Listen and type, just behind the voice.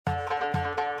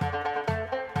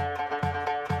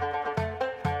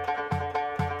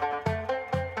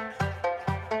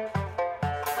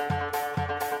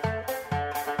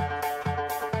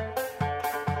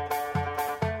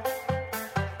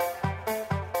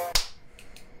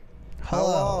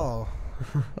Hello.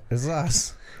 It's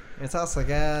us. It's us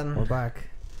again. We're back.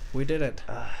 We did it.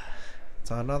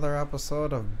 It's another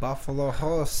episode of Buffalo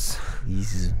Hosts.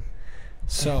 Easy.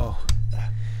 So,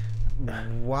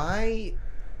 why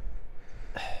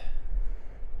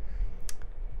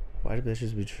do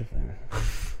bitches be tripping?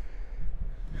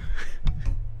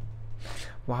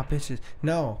 why bitches?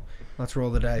 No. Let's roll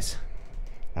the dice.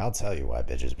 I'll tell you why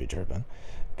bitches be tripping.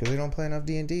 Because they don't play enough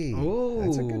D&D.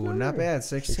 That's a good Ooh, number. not bad.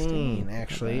 16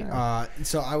 actually.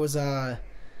 So I was fuck,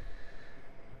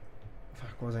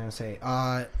 what was I gonna say?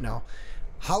 No.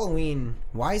 Halloween,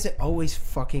 why is it always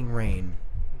fucking rain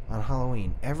on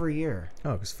Halloween every year?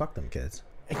 Oh, because fuck them kids.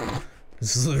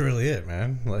 This is literally it,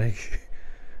 man. Like,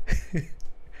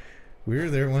 we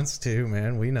were there once too,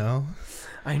 man. We know.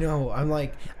 I know. I'm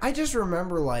like, I just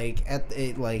remember like at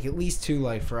least two,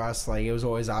 like for us, like it was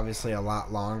always obviously a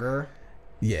lot longer.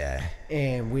 Yeah.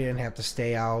 And we didn't have to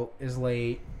stay out as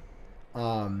late.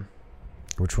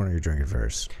 Which one are you drinking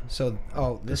first? So,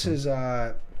 this is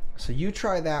so you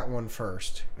try that one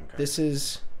first. Okay. This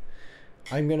is,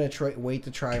 I'm gonna wait to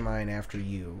try mine after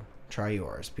you try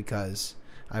yours because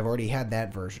I've already had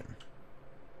that version.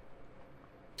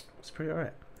 It's pretty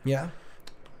alright. Yeah,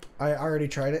 I already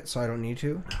tried it, so I don't need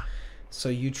to. So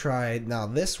you tried. Now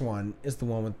this one is the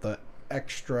one with the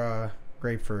extra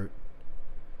grapefruit.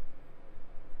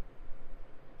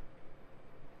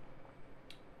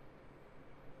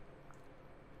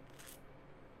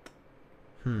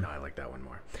 No, I like that one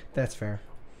more. That's fair.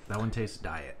 That one tastes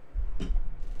diet.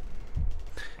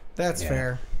 That's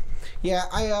fair. Yeah,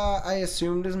 I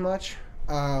assumed as much.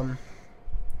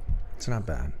 It's not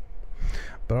bad.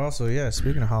 But also, yeah,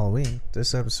 speaking of Halloween,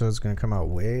 this episode's going to come out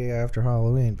way after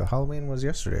Halloween. But Halloween was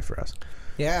yesterday for us.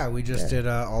 Yeah, we just did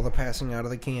all the passing out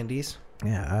of the candies.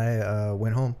 Yeah, I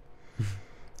went home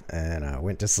and I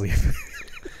went to sleep.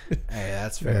 Hey,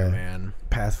 that's fair, man.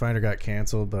 Pathfinder got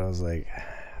canceled, but I was like,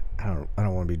 I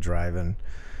don't want to be driving.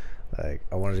 Like,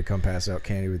 I wanted to come pass out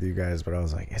candy with you guys, but I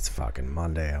was like, it's fucking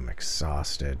Monday. I'm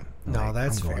exhausted. No, Like,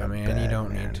 that's I'm going fair, to man. bed, You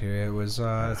don't man. need to. It was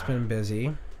it's been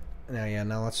busy.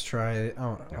 Now let's try. I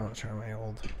want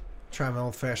to try my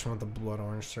old fashioned with the blood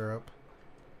orange syrup.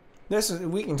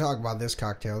 We can talk about this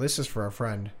cocktail. This is for a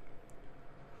friend.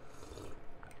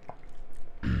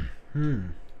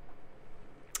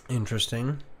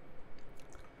 Interesting.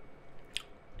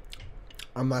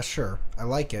 I'm not sure. I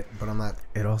like it, but I'm not.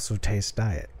 It also tastes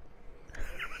diet.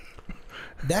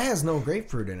 That has no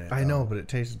grapefruit in it. I know, but it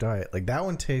tastes diet. Like, that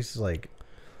one tastes like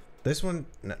this one,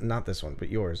 not this one, but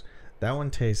yours. That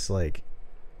one tastes like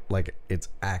it's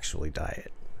actually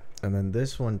diet. And then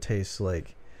this one tastes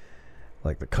like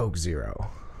the Coke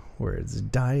Zero, where it's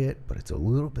diet, but it's a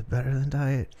little bit better than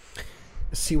diet.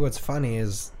 See, what's funny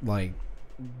is like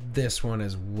this one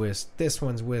is this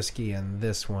one's whiskey and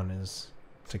this one is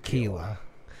tequila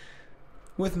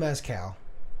with mezcal,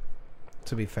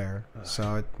 to be fair.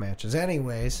 So it matches.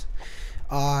 Anyways,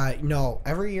 no,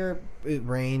 every year it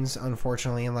rains,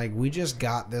 unfortunately, and like we just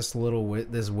got this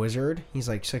this wizard. He's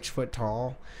like 6 foot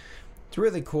tall. It's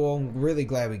really cool. Really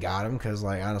glad we got him because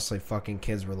like honestly, fucking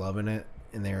kids were loving it,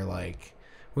 and they were like,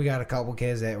 we got a couple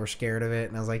kids that were scared of it,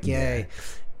 and I was like, yay. Yeah.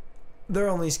 They're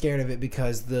only scared of it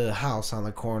because the house on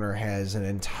the corner has an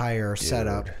entire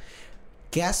setup.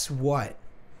 Guess what?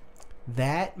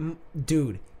 That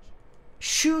dude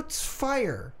shoots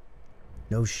fire.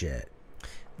 No shit.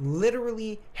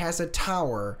 Literally has a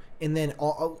tower, and then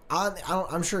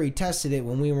I'm sure he tested it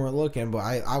when we weren't looking, but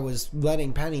I was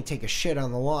letting Penny take a shit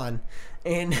on the lawn,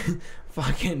 and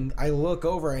fucking I look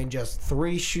over and just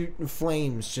 3 shooting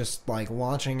flames just like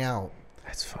launching out.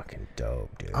 That's fucking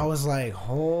dope, dude. I was like,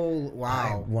 oh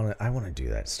wow. I want to do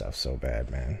that stuff so bad,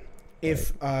 man.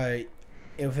 If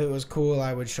it was cool,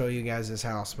 I would show you guys this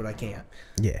house, but I can't.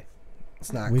 Yeah.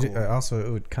 It's not cool. Also,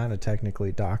 it would kind of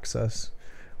technically dox us.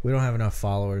 We don't have enough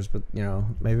followers, but, you know,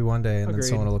 maybe one day, and Agreed. then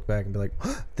someone will look back and be like,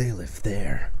 oh, they live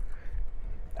there.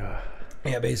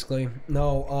 Yeah, basically.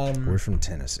 No, We're from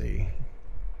Tennessee.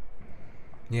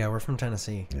 Yeah, we're from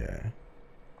Tennessee. Yeah.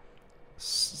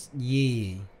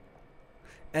 Yee.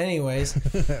 Anyways,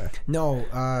 no,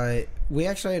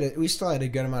 we still had a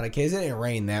good amount of kids. It didn't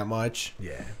rain that much.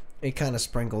 Yeah. It kind of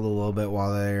sprinkled a little bit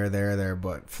while they were there,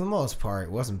 but for the most part,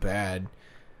 it wasn't bad.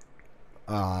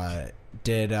 Penny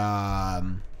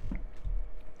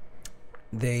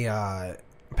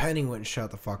wouldn't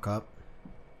shut the fuck up.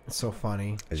 It's so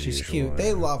funny. As She's usual, cute. yeah.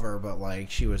 They love her, but like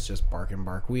she was just bark.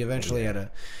 We eventually had to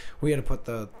put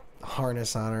the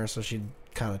harness on her so she'd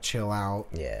kind of chill out.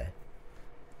 Yeah.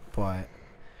 But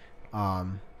I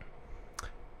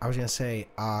was gonna say,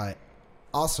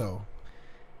 also,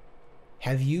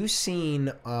 have you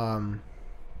seen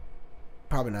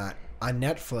probably not. On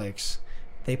Netflix,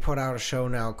 they put out a show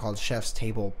now called Chef's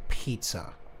Table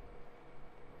Pizza.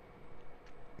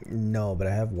 No, but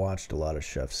I have watched a lot of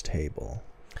Chef's Table.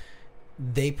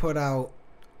 They put out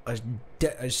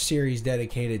a series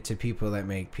dedicated to people that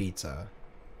make pizza.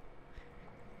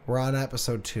 We're on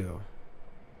episode 2.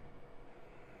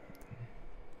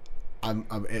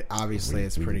 Obviously,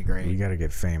 it's pretty great. We got to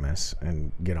get famous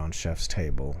and get on Chef's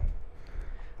Table.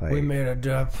 Like, We made a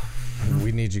dip.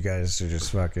 we need you guys to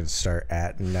just fucking start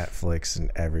at Netflix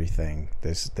and everything.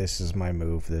 This is my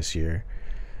move this year.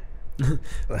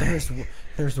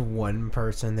 There's one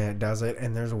person that does it,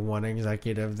 and there's one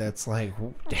executive that's like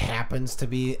happens to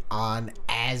be on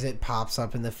as it pops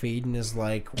up in the feed and is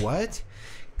like, "What?"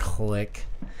 Click.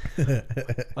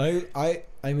 I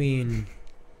mean,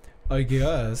 I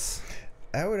guess.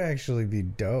 That would actually be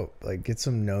dope. Like, get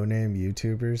some no-name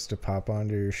YouTubers to pop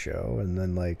onto your show and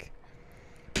then, like,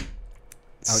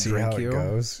 see how you? it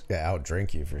goes. Yeah,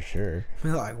 outdrink you for sure.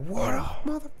 We're like, "What up,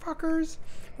 motherfuckers?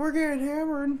 We're getting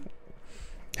hammered."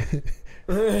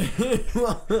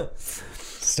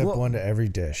 Step 1 to every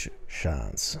dish,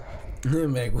 shots.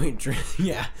 Like, we drink.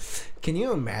 Yeah. Can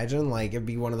you imagine, like, it'd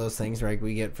be one of those things where, like,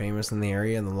 we get famous in the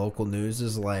area and the local news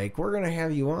is like, "We're going to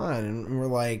have you on." And we're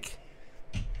like,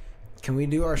 "Can we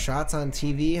do our shots on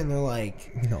TV?" And they're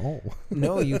like, No.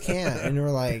 "No, you can't." And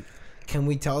we're like, "Can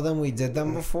we tell them we did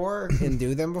them before and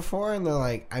do them before?" And they're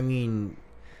like, "I mean,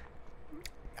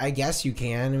 I guess you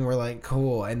can." And we're like,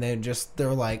 "Cool." And then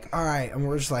they're like, "All right." And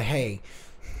we're just like, "Hey,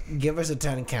 give us a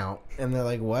 10 count." And they're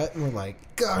like, "What?" And we're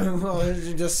like, "God," well,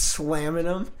 you're just slamming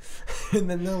them. And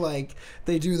then they're like,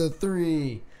 they do the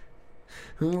 3.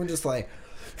 And we're just like,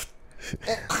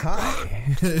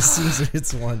 Hi. As soon as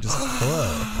it's one, just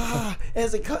hello.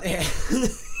 as it cut,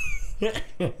 as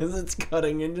it's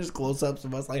cutting in, just close ups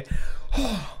of us like,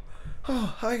 oh,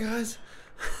 hi guys.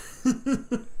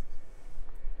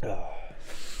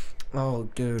 Oh,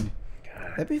 dude,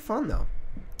 that'd be fun though.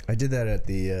 I did that at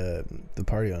the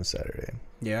party on Saturday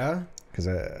Yeah. because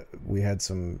we had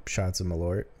some shots of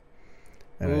Malort,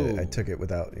 and I took it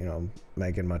without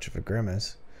making much of a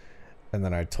grimace. And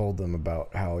then I told them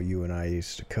about how you and I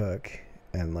used to cook,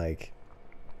 and like,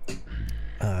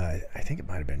 I think it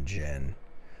might have been Jen.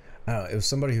 I don't know. It was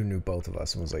somebody who knew both of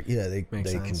us and was like, "Yeah, they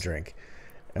can drink,"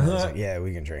 and I was like, "Yeah,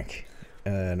 we can drink."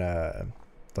 And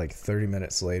like 30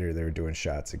 minutes later, they were doing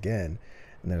shots again,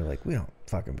 and they were like, "We don't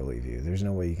fucking believe you. There's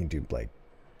no way you can do like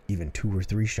even 2 or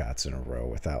 3 shots in a row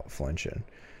without flinching."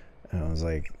 And I was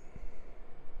like,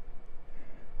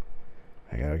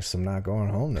 I guess I'm not going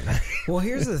home tonight. Well,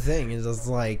 here's the thing: is it's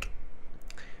like,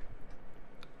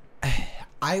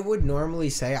 I would normally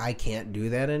say I can't do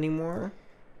that anymore,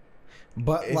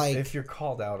 but if you're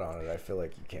called out on it, I feel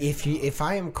like you can't. if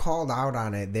I am called out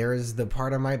on it, there is the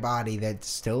part of my body that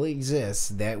still exists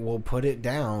that will put it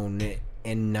down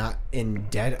and not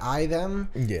dead eye them.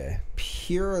 Yeah,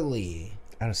 Purely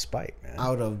out of spite, man.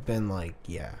 out of been like,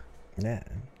 yeah,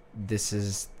 this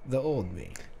is the old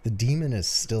me. The demon is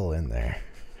still in there.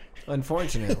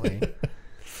 Unfortunately.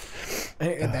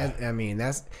 That's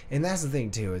the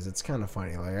thing too, is it's kind of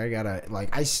funny.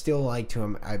 Like, I still like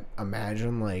to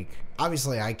imagine, like,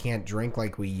 obviously I can't drink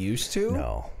like we used to.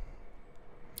 No.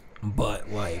 But,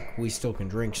 like, we still can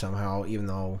drink somehow, even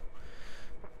though,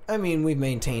 I mean, we've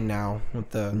maintained now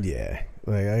with the... Yeah.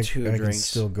 Like, I can drinks.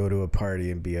 still go to a party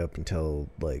and be up until,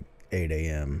 like, 8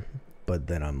 a.m., but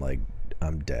then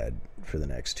I'm dead for the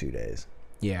next 2 days.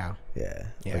 Yeah. Yeah.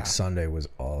 Yeah. Like, Sunday was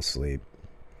all sleep.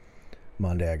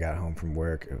 Monday I got home from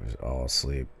work. It was all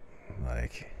sleep.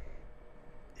 Like,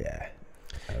 yeah.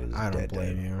 I don't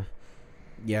blame you.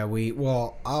 Yeah,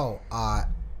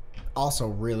 also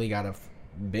really got a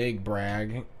big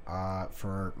brag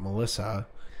for Melissa.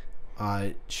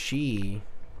 She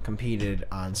competed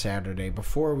on Saturday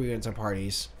before we went to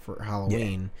parties for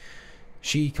Halloween. Yeah.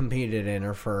 She competed in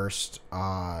her first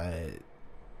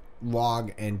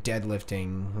log and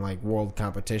deadlifting, like, world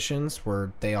competitions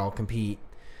where they all compete.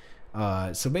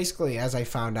 So basically, as I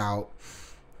found out,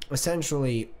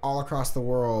 essentially all across the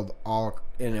world, all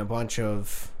in a bunch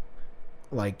of,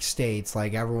 like, states,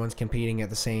 like, everyone's competing at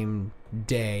the same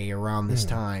day around this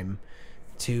time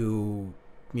to,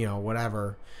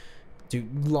 whatever, do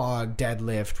log,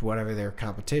 deadlift, whatever their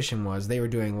competition was. They were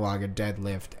doing log and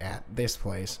deadlift at this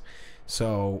place.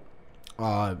 So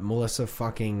Melissa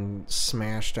fucking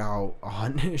smashed out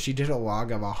she did a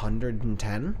log of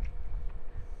 110.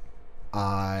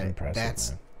 Impressive, that's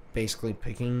man. Basically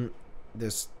picking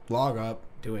this log up,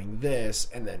 doing this,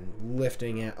 and then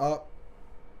lifting it up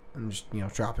and just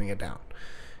dropping it down.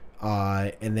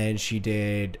 And then she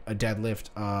did a deadlift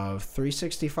of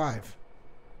 365.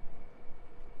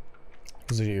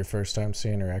 Was it your first time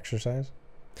seeing her exercise?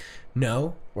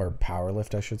 No. Or power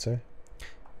lift, I should say?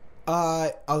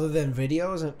 Other than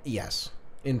videos, yes.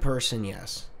 In person,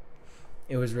 yes.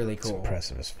 It was really It's cool.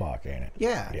 impressive as fuck, ain't it?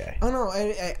 Yeah. Yeah. Oh no,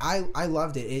 I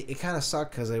loved it. It kind of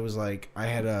sucked because it was like I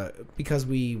had because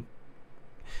we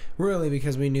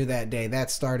knew that day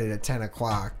that started at 10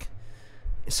 o'clock,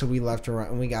 so we left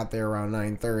around and we got there around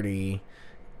 9:30,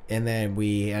 and then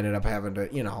we ended up having to,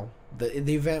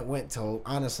 the event went till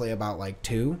honestly about like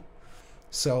 2.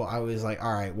 So I was like,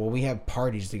 all right, well, we have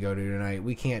parties to go to tonight.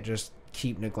 We can't just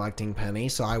keep neglecting Penny.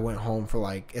 So I went home for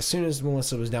like, as soon as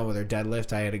Melissa was done with her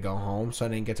deadlift, I had to go home. So I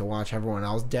didn't get to watch everyone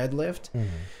else deadlift. Mm-hmm.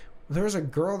 There was a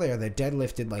girl there that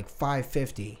deadlifted like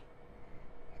 550.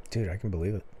 Dude, I can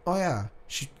believe it. Oh, yeah.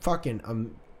 She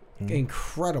fucking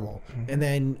incredible. Mm-hmm. And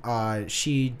then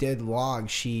she did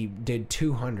logs. She did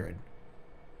 200.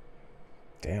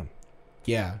 Damn.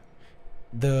 Yeah.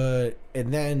 And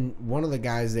then one of the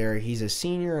guys there, he's a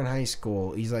senior in high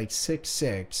school. He's like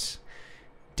 6'6",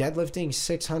 deadlifting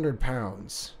 600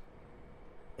 pounds.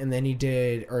 And then he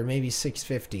did, or maybe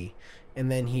 650.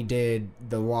 And then he did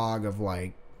the log of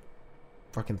like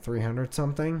fucking 300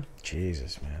 something.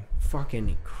 Jesus, man.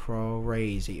 Fucking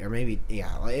crazy. Or maybe,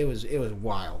 yeah, like it was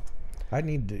wild. I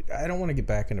don't want to get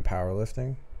back into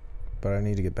powerlifting, but I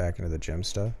need to get back into the gym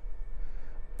stuff.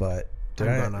 But did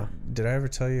I ever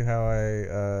tell you how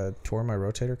I tore my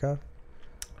rotator cuff?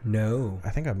 No. I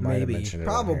think I might have mentioned it.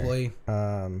 Probably.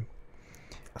 I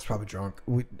was probably drunk.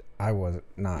 I was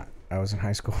not. I was in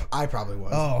high school. I probably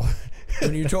was. Oh.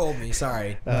 When you told me,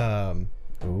 sorry.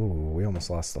 We almost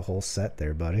lost the whole set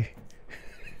there, buddy.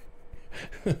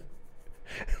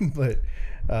 But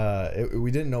we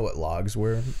didn't know what logs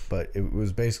were, but it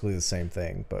was basically the same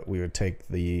thing. But we would take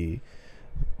the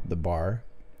bar,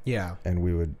 yeah, and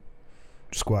we would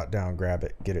squat down, grab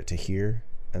it, get it to here,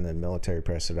 and then military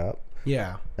press it up.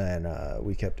 Yeah. And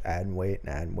we kept adding weight and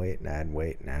adding weight and adding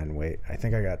weight and adding weight. I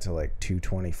think I got to like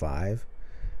 225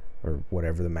 or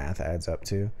whatever the math adds up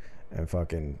to, and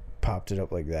fucking popped it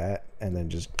up like that, and then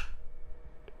just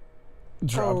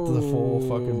dropped the full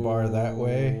fucking bar that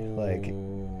way. Like,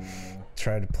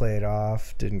 tried to play it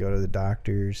off, didn't go to the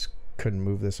doctors, couldn't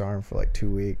move this arm for like 2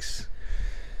 weeks.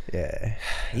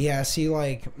 Yeah, see,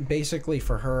 like, basically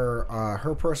for her,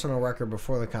 her personal record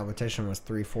before the competition was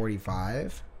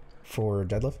 345 for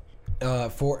deadlift.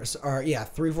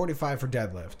 345 for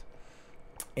deadlift,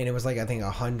 and it was like I think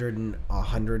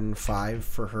 105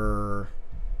 for her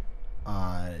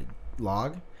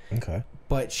log. Okay,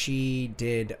 but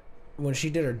when she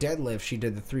did her deadlift, she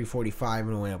did the 345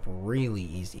 and it went up really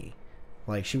easy.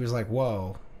 Like, she was like,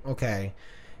 whoa, okay.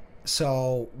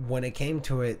 So when it came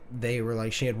to it, they were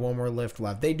like, she had one more lift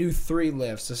left. They do 3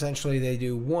 lifts. Essentially, they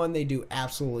do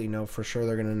absolutely know for sure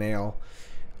they're going to nail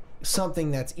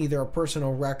something that's either a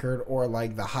personal record or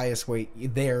like the highest weight,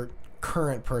 their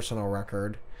current personal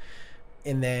record,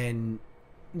 and then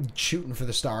shooting for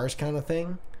the stars kind of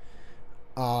thing.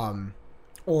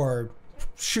 Or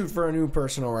shoot for a new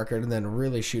personal record and then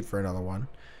really shoot for another one.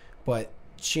 But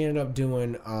she ended up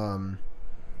doing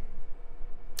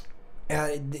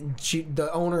the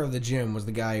owner of the gym was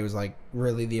the guy who was like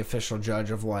really the official judge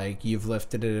of like, you've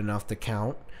lifted it enough to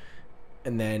count.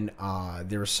 And then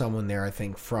there was someone there, I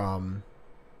think,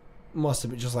 must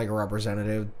have been just like a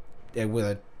representative with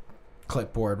a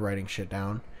clipboard writing shit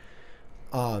down.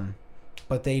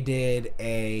 But they did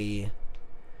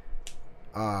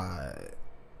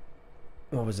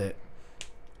what was it?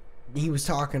 He was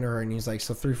talking to her and he's like,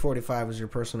 so 345 was your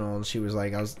personal, and she was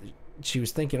like, she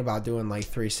was thinking about doing like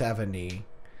 370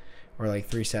 or like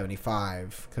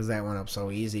 375 because that went up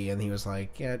so easy, and he was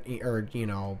like, yeah, or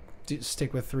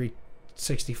stick with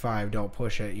 365, don't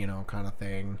push it, kind of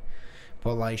thing.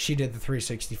 But like, she did the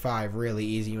 365 really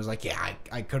easy. He was like, yeah,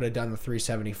 I could have done the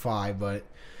 375, but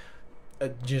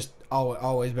just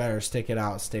always better stick it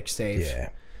out, stick safe.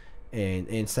 Yeah. And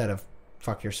instead of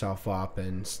fuck yourself up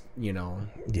and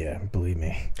yeah, believe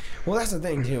me. Well, that's the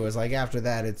thing too, is like after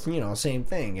that it's same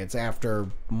thing. It's after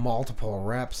multiple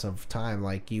reps of time,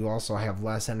 like you also have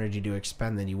less energy to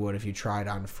expend than you would if you tried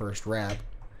on the first rep.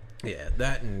 Yeah,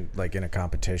 that, and like in a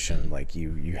competition, like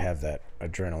you have that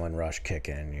adrenaline rush kick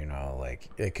in, like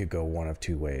it could go one of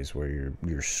two ways, where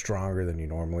you're stronger than you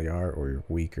normally are, or you're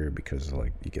weaker because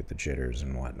like you get the jitters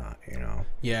and whatnot,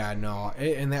 Yeah, no,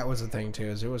 and that was the thing too,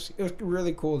 is it was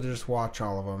really cool to just watch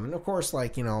all of them. And of course,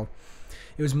 like, it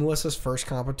was Melissa's first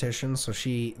competition, so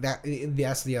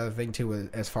that's the other thing too,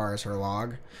 as far as her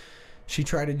log. She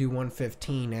tried to do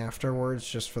 115 afterwards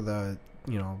just for the,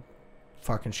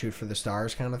 fucking shoot for the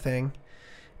stars kind of thing.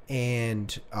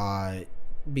 And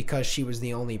because she was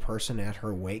the only person at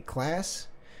her weight class,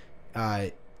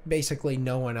 basically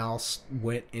no one else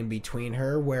went in between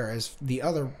her, whereas the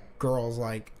other girls,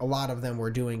 like a lot of them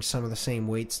were doing some of the same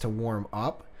weights to warm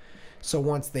up. So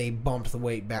once they bumped the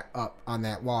weight back up on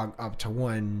that log up to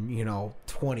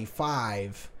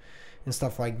 125 and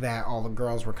stuff like that, all the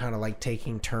girls were kind of like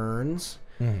taking turns.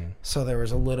 So there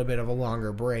was a little bit of a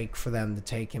longer break for them to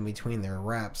take in between their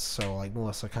reps. So like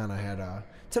Melissa kind of had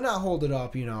to not hold it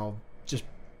up, just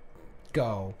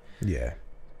go. Yeah.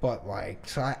 But like,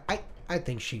 so I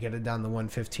think she could have done the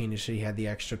 115 if she had the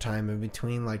extra time in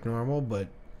between like normal, but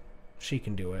she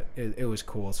can do it. It was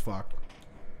cool as fuck.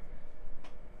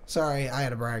 Sorry, I had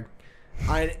to brag.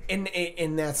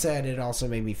 And that said, it also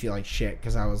made me feel like shit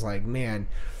because I was like, man,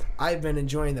 I've been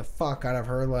enjoying the fuck out of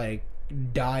her like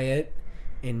diet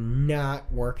and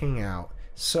not working out.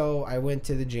 So I went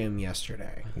to the gym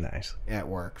yesterday. Nice. At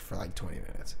work for like 20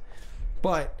 minutes.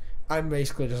 But I'm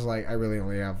basically just like, I really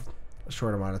only have a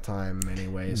short amount of time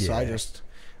anyways. Yeah. So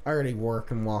I already work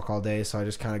and walk all day, so I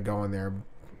just kind of go in there.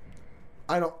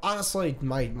 I don't, honestly,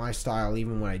 my style,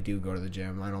 even when I do go to the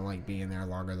gym, I don't like being there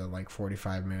longer than like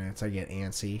 45 minutes. I get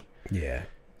antsy. Yeah.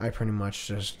 I pretty much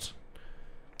just,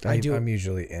 I'm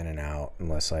usually in and out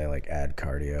unless I like add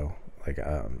cardio, like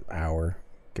hour,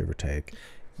 give or take.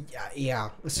 Yeah.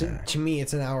 So to me,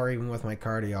 it's an hour even with my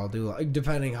cardio. I'll do, like,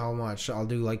 depending how much, I'll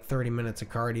do like 30 minutes of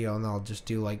cardio and I'll just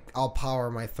do like, I'll power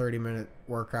my 30-minute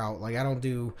workout. Like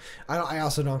I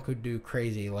also don't do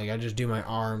crazy. Like I just do my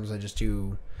arms. I just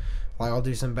do, like I'll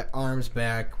do some arms,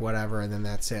 back, whatever, and then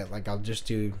that's it. Like I'll just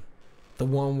do the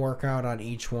one workout on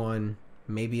each one,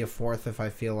 maybe a fourth if I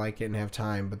feel like it and have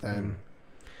time. But then,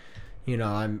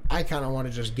 I kind of want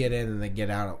to just get in and then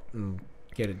get out and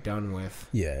get it done with.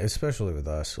 Yeah, especially with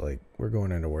us. Like we're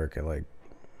going into work at like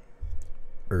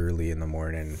early in the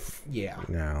morning. Yeah.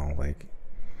 Now, like,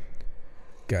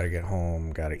 gotta get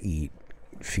home, gotta eat,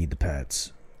 feed the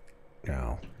pets.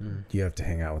 You have to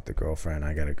hang out with the girlfriend.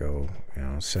 I gotta go,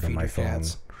 sit on my phone.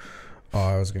 Cats. Oh,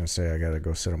 I was gonna say I gotta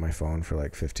go sit on my phone for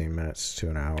like 15 minutes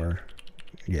to an hour.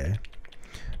 Yeah.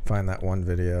 Find that one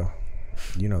video.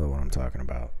 You know the one I'm talking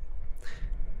about.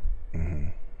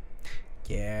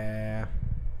 Yeah.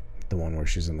 The one where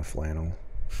she's in the flannel.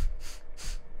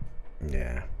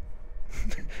 Yeah.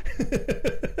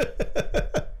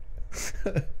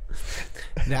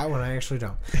 That one I actually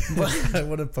don't. But I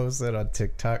want to post that on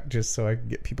TikTok just so I can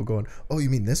get people going, oh, you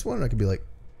mean this one? And I could be like,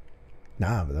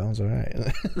 nah, but that one's all right.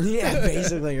 yeah,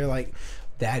 basically you're like,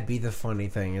 that'd be the funny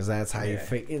thing is that's how you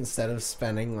Yeah. instead of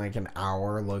spending like an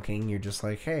hour looking, you're just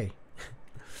like, hey,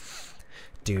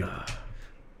 dude.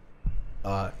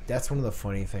 That's one of the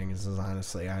funny things is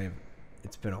honestly,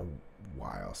 it's been a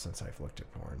while since I've looked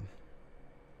at porn.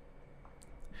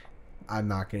 I'm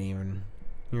not gonna even.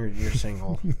 You're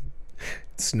single.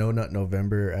 Snow Nut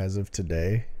November as of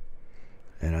today,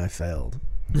 and I failed.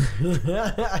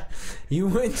 You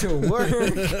went to work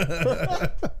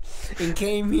and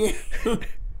came here.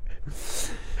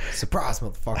 Surprise,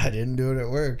 motherfucker! I didn't do it at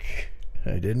work.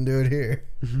 I didn't do it here.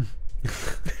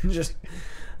 Just,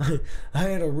 I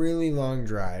had a really long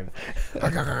drive.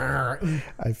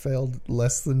 I failed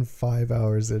less than 5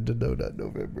 hours into No Nut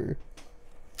November.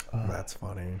 That's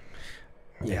funny.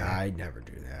 Yeah, I'd never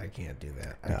do that. I can't do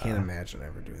that. I can't imagine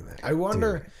ever doing that. I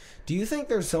wonder, do you think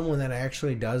there's someone that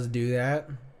actually does do that?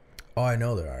 Oh, I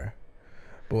know there are.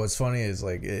 But what's funny is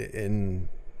like in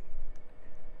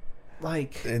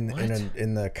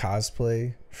the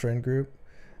cosplay friend group,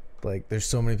 like there's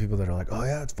so many people that are like, oh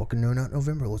yeah, it's fucking No Nut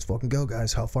November. Let's fucking go,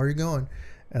 guys. How far are you going?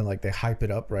 And like they hype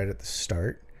it up right at the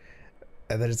start.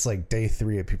 And then it's like day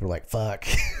 3 and people are like, fuck.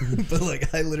 But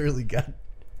like I literally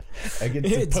I get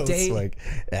to post like,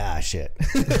 shit.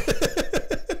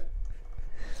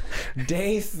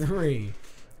 Day 3,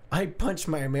 I punched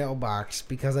my mailbox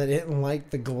because I didn't like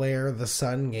the glare the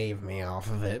sun gave me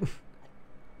off of it.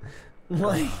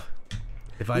 Like,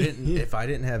 if I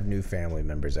didn't have new family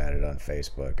members added on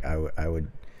Facebook,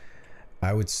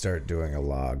 I would start doing a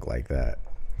log like that.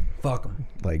 Fuck them.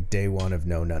 Like day 1 of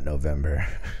No Nut November.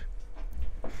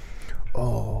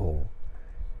 Oh.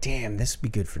 Damn, this would be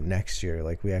good for next year.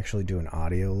 Like, we actually do an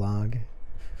audio log.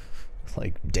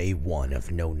 Like, day 1 of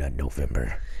No Nut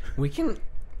November. We can...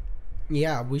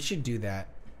 Yeah, we should do that.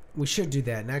 We should do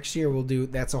that. Next year we'll do...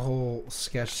 That's a whole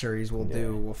sketch series we'll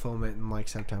do. We'll film it in, like,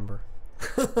 September.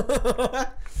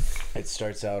 It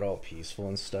starts out all peaceful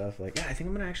and stuff. Like, I think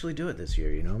I'm going to actually do it this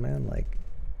year, man? Like,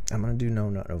 I'm going to do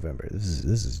No Nut November. This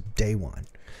is day 1.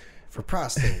 For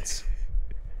prostates.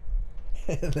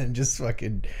 And then just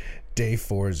fucking... Day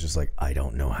 4 is just like, I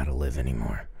don't know how to live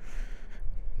anymore.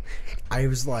 I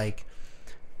was like,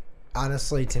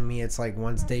 honestly, to me, it's like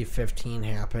once day 15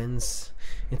 happens,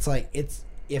 it's like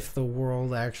if the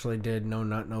world actually did No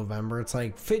Nut November. It's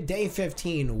like day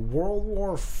 15, World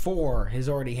War IV has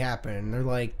already happened. And they're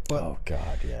like, but Oh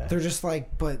God, yeah. they're just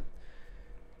like, but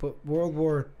World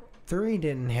War III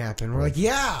didn't happen. We're like,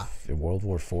 yeah, World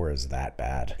War IV is that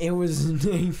bad. it was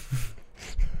day,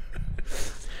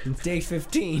 it's day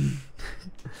 15.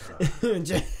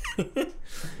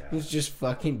 It's just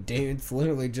fucking dude. It's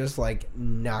literally just like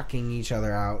knocking each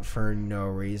other out for no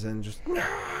reason. Just Yeah,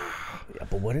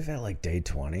 but what if at like day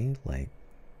 20, like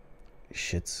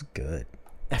shit's good?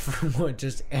 everyone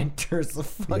just enters the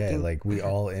fucking. Yeah, like we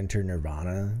all enter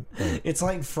Nirvana. Like, It's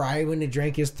like Fry when he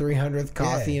drank his 300th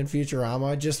coffee Yeah. in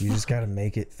Futurama. Just you just gotta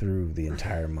make it through the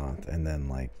entire month, and then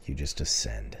like you just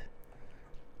ascend.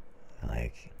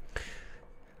 Like,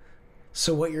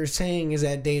 so what you're saying is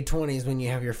that day 20 is when you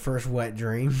have your first wet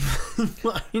dream,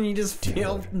 and you just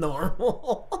feel Dude.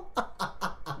 normal.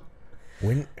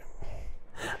 when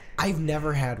I've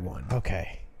never had one.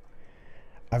 okay,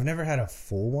 I've never had a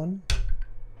full one.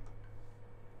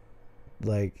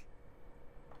 Like,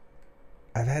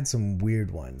 I've had some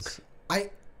weird ones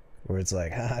where it's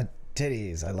like, haha,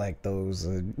 titties, I like those,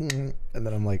 and then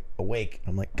I'm like awake,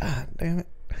 I'm like, God damn it.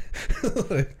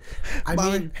 I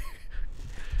Mommy. mean,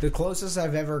 the closest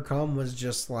I've ever come was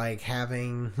just like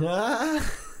having.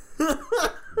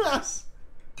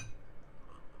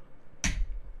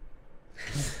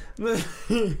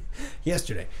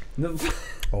 Yesterday.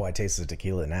 Oh, I taste the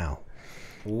tequila now.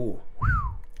 Ooh.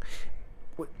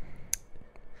 What-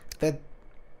 That.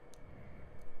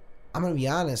 I'm gonna be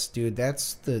honest, dude.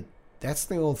 That's the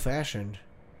old fashioned.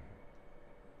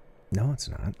 No, it's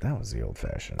not. That was the old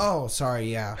fashioned. Oh,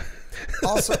 sorry. Yeah.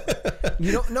 Also,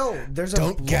 you don't know. There's a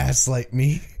Don't gaslight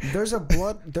me. There's a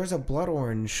blood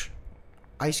orange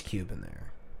ice cube in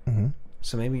there. Mm-hmm.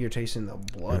 So maybe you're tasting the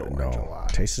blood orange a lot.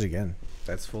 Taste it again.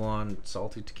 That's full on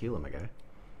salty tequila, my guy.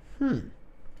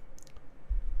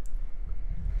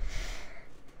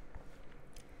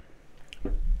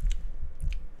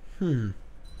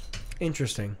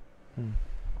 Interesting.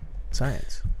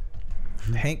 Science.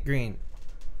 Hank Green.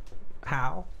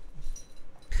 How?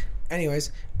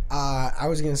 Anyways, I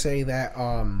was gonna say that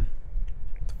what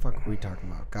the fuck were we talking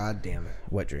about? God damn it.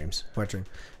 Wet dreams. Wet dream.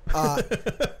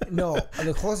 No,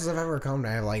 the closest I've ever come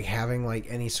to like having like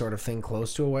any sort of thing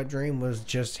close to a wet dream was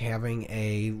just having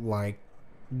a like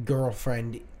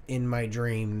girlfriend in my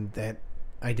dream that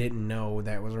I didn't know,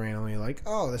 that was randomly like,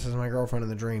 oh, this is my girlfriend in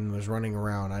the dream, was running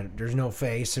around. There's no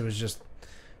face. It was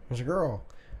a girl.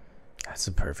 That's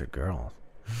a perfect girl.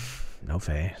 No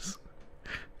face.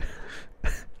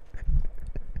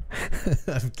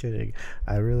 I'm kidding.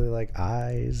 I really like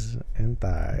eyes and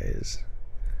thighs.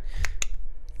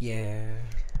 Yeah.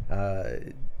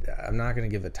 I'm not gonna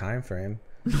give a time frame.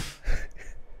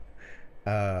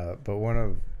 But one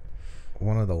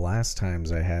of the last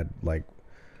times I had like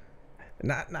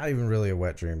not even really a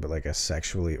wet dream, but like a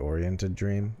sexually oriented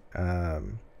dream.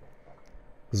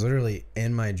 Was literally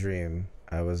in my dream.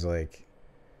 I was like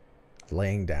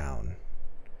laying down,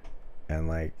 and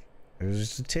like it was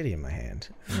just a titty in my hand,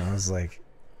 and I was like,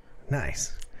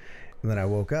 nice. And then I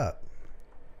woke up,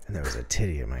 and there was a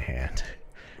titty in my hand,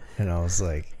 and I was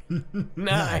like,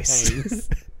 nice.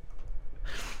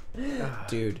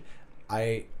 Dude,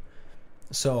 it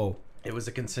was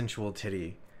a consensual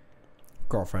titty.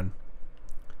 girlfriend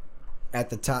at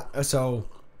the time. So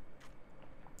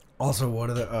also one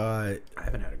of the I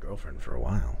haven't had a girlfriend for a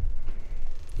while.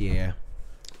 yeah,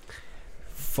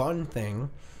 fun thing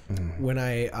when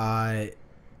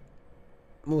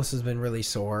Melissa's been really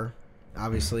sore,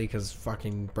 obviously, because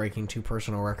fucking breaking 2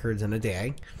 personal records in a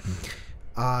day.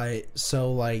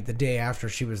 So like the day after,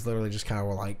 she was literally just kind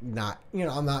of like not,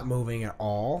 I'm not moving at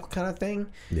all kind of thing.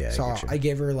 Yeah, So I get you. I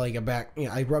gave her like a back,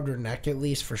 I rubbed her neck at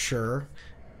least for sure,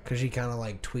 because she kind of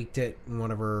like tweaked it in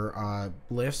one of her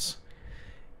lifts.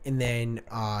 And then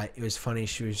it was funny,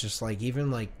 she was just like,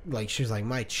 even like she was like,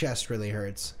 my chest really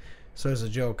hurts. So as a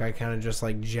joke, I kind of just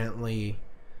like gently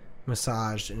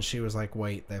massaged, and she was like,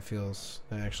 wait, that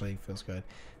actually feels good.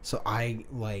 So I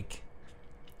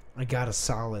got a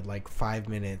solid like 5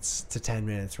 minutes to 10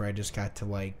 minutes where I just got to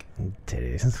like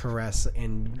Titties. caress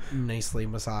and nicely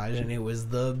massage, and it was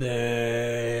the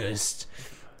best.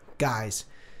 Guys,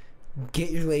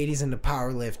 get your ladies into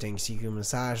powerlifting so you can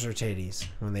massage their titties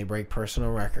when they break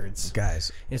personal records.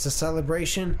 Guys, It's a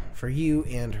celebration for you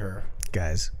and her.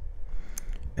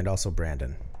 and also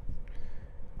Brandon,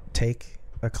 take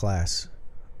a class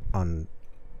on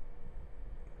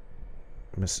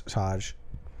massage.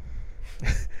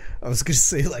 I was gonna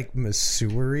say like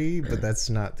masseuri, but that's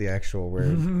not the actual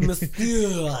word.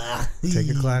 Take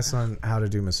a class on how to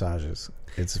do massages.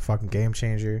 It's a fucking game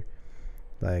changer.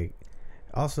 Like,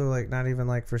 Also, like, not even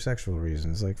like for sexual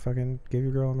reasons. Like, fucking give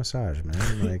your girl a massage,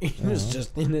 man. Like, It was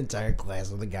just an entire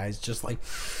class of the guys just like,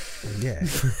 yeah.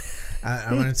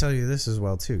 I'm gonna tell you this as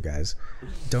well too, guys.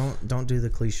 Don't do the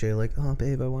cliche like, oh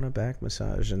babe, I want a back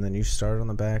massage, and then you start on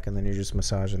the back, and then you're just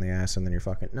massaging the ass, and then you're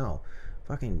fucking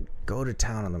go to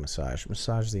town on the massage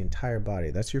the entire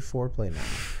body. That's your foreplay now.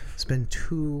 Spend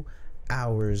 2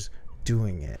 hours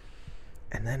doing it,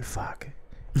 and then fuck.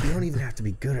 You don't even have to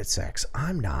be good at sex.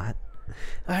 I'm not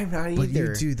either. But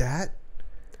you do that,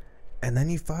 and then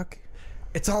you fuck.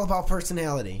 It's all about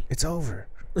personality. It's over.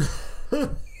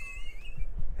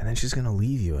 And then she's gonna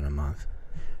leave you in a month.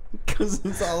 Because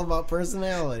it's all about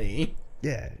personality.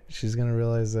 Yeah, she's gonna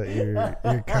realize that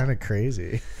you're kind of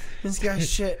crazy. This guy's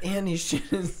shit and he's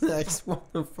shit in sex.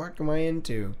 What the fuck am I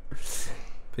into?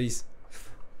 Peace.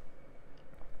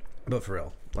 But for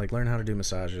real, like, learn how to do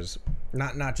massages.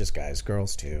 Not just guys,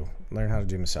 girls too. Learn how to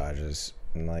do massages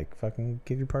and like fucking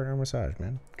give your partner a massage,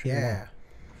 man. Treat them Yeah.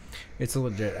 It's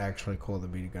legit actually cool to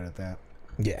be good at that.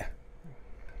 well. Yeah.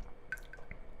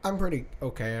 I'm pretty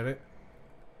okay at it.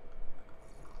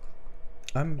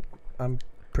 I'm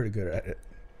pretty good at it.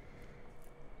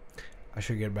 I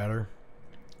should get better.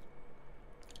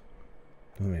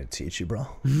 I'm gonna teach you, bro.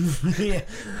 Yeah.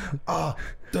 Oh,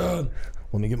 done.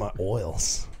 Let me get my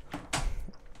oils.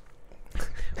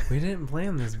 We didn't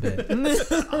plan this bit.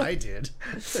 I did.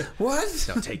 What?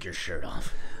 Now take your shirt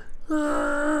off.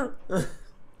 Oh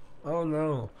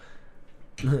no.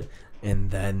 And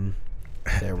then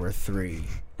there were 3.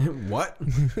 What?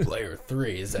 Player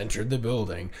 3 has entered the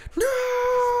building. No!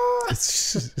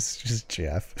 It's just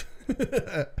Jeff.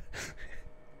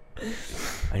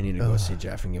 I need to go see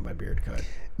Jeff and get my beard cut.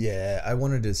 Yeah, I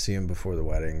wanted to see him before the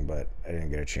wedding, but I didn't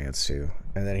get a chance to.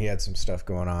 And then he had some stuff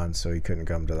going on, so he couldn't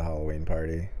come to the Halloween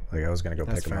party. Like, I was going to go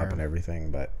That's pick him up fair. and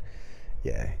everything, but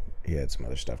yeah, he had some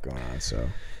other stuff going on, so.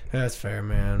 That's fair,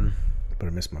 man. But I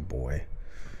miss my boy.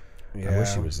 Yeah. I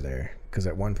wish he was there. Because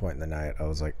at one point in the night, I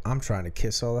was like, I'm trying to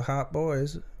kiss all the hot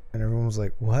boys. And everyone was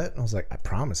like, what? And I was like, I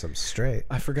promise I'm straight.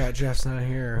 I forgot Jeff's not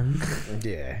here.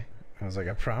 Yeah. I was like,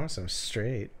 I promise I'm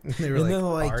straight. And they were And like, then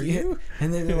they're like, are yeah. you?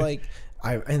 And then they're like,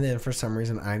 and then for some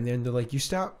reason I'm there and they're like, you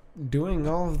stop doing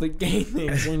all of the gay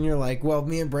things. And you're like, well,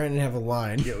 me and Brandon have a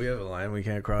line. Yeah, we have a line we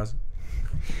can't cross.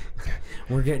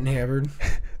 We're getting hammered.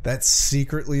 That's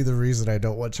secretly the reason I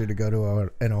don't want you to go to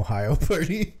an Ohio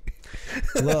party.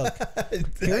 Look, I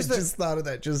just thought of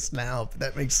that just now. But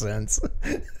that makes sense.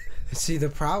 see, the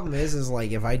problem is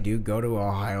like if I do go to a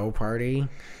Ohio party,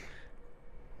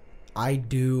 I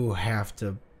do have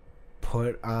to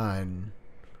put on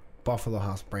Buffalo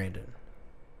House Brandon.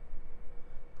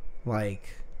 Like,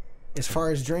 as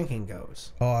far as drinking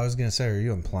goes. Oh, I was gonna say, are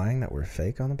you implying that we're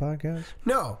fake on the podcast?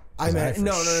 No, I 'Cause meant for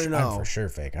no. I'm for sure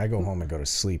fake. I go home and go to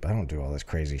sleep. I don't do all this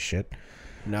crazy shit.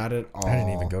 Not at all. I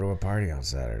didn't even go to a party on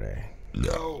Saturday.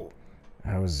 No.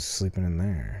 I was sleeping in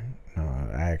there. No,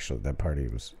 that party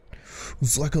was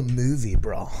like a movie,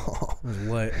 bro.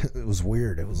 What? It was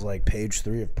weird. It was like page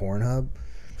 3 of Pornhub.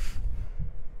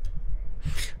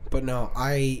 But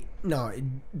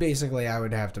basically I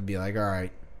would have to be like, all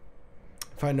right,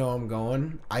 if I know I'm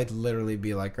going, I'd literally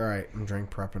be like, all right, I'm drink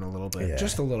prepping a little bit. Yeah.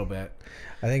 Just a little bit.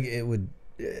 I think it would,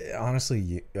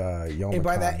 honestly, And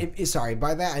by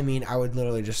that I mean I would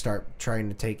literally just start trying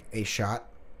to take a shot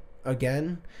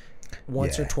again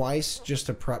once or Yeah. twice just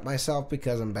to prep myself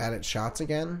because I'm bad at shots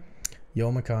again.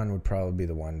 Youmacon would probably be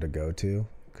the one to go to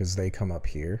because they come up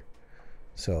here.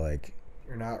 So, like,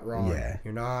 You're not wrong. Yeah.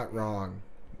 You're not wrong.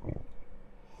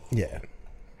 yeah.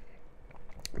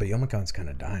 But Yomacon's kind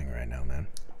of dying right now, man.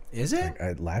 Is it?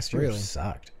 Like, last year Really?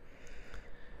 sucked.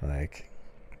 Like,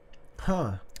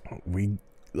 Huh.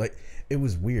 it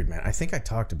was weird, man. I think I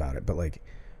talked about it, but like,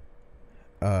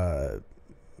 I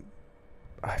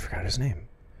forgot his name.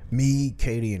 Me,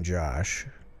 Katie, and Josh.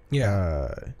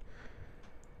 Yeah.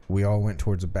 We all went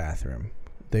towards a bathroom.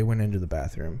 They went into the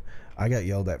bathroom. I got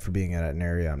yelled at for being at an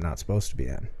area I'm not supposed to be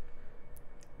in,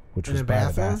 which In was a by the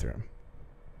bathroom? bathroom.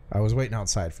 I was waiting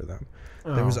outside for them.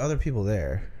 There was other people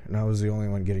there, and I was the only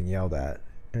one getting yelled at.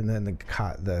 And then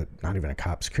not even a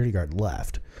cop, security guard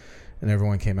left, and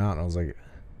everyone came out, and I was like,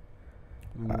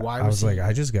 Why I was he- like,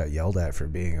 I just got yelled at for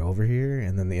being over here.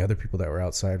 And then the other people that were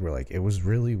outside were like, it was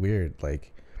really weird.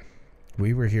 Like,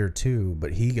 we were here too,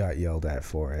 but he got yelled at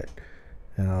for it.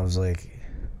 And I was like,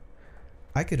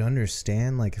 I could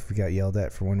understand, like, if we got yelled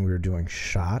at for when we were doing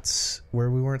shots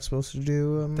where we weren't supposed to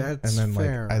do them. That's and then,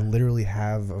 fair. like, I literally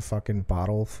have a fucking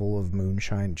bottle full of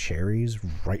moonshine cherries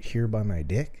right here by my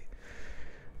dick.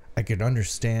 I could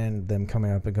understand them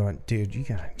coming up and going, dude, you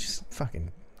gotta just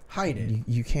fucking hide it.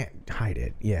 you can't hide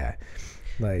it. Yeah.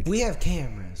 Like, We have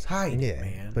cameras. Hide it,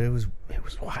 man. but it was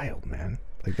wild, man.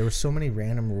 Like, there were so many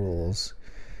random rules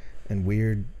and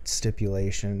weird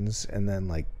stipulations, and then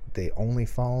like they only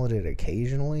followed it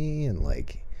occasionally, and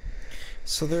like,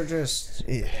 So they're just.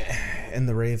 and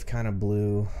the rave kind of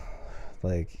blew.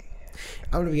 Like,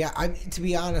 I'm gonna be. To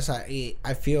be honest, I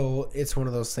feel it's one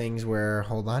of those things where.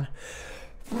 Hold on.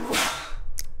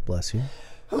 bless you.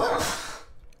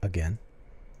 Again.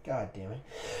 God damn it.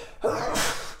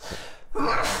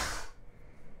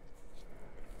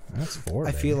 That's four.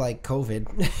 I feel like COVID.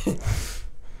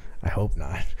 I hope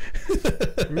not.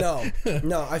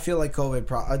 No, I feel like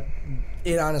COVID.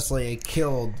 It honestly it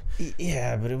killed.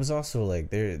 Yeah, but it was also like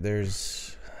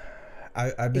there's.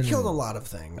 I've been. It killed a lot of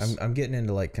things. I'm getting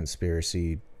into like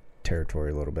conspiracy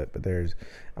territory a little bit, but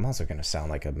I'm also going to sound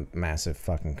like a massive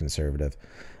fucking conservative.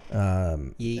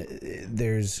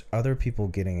 There's other people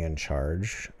getting in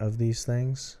charge of these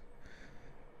things,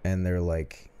 and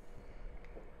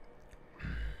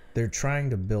they're trying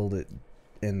to build it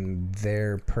in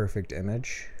their perfect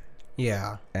image,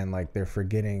 Yeah, and like they're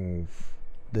forgetting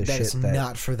the that shit is that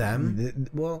not for them.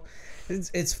 well,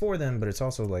 it's for them, but it's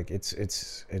also like it's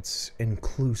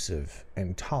inclusive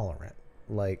and tolerant,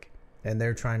 like, and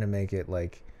they're trying to make it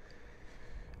like,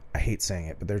 I hate saying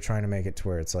it, but they're trying to make it to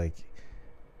where it's like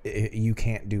you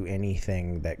can't do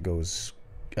anything that goes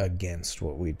against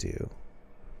what we do.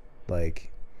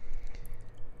 Like,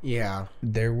 Yeah,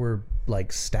 there were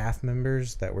like staff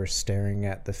members that were staring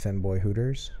at the Femboy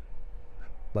Hooters.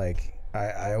 Like,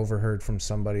 I overheard from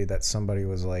somebody that somebody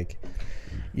was like,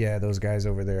 yeah, those guys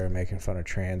over there are making fun of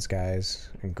trans guys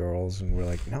and girls, and we're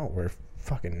like, no, we're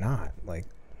fucking not. Like,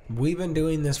 we've been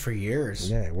doing this for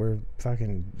years. yeah, we're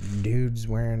fucking dudes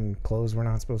wearing clothes we're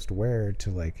not supposed to wear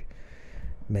to like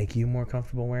make you more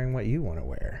comfortable wearing what you want to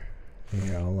wear,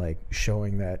 you know, like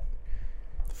showing that,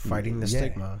 Fighting the Yeah.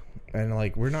 stigma. and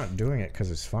like we're not doing it because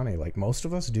it's funny. Like, most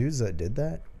of us dudes that did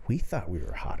that, we thought we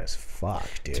were hot as fuck,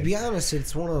 dude. To be honest,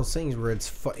 it's one of those things where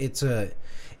it's a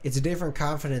different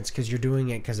confidence because you're doing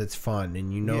it because it's fun,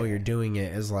 and you know Yeah. you're doing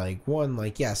it as like one,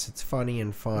 like, yes, it's funny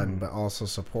and fun, but also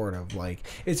supportive. Like,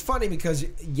 it's funny because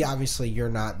obviously you're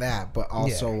not that, but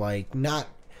also Yeah. like not.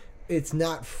 It's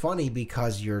not funny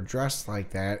because you're dressed like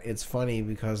that. It's funny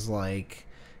because like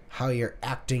how you're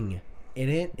acting in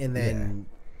it, and then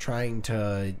trying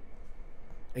to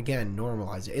again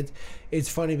normalize it. It's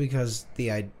funny because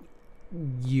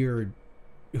you're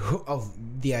of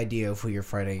the idea of who you're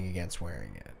fighting against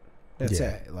wearing it. That's Yeah.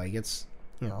 it. Like, it's,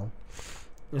 you know,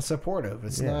 it's supportive.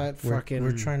 It's Yeah, not fucking.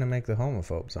 We're trying to make the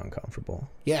homophobes uncomfortable.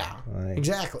 Yeah, Like,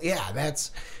 exactly. Yeah,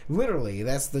 that's literally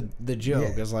that's the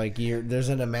joke. Yeah. Is like there's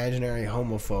an imaginary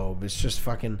homophobe. It's just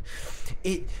fucking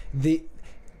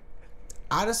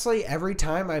honestly, every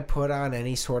time I put on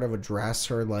any sort of a dress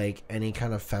or like any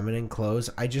kind of feminine clothes,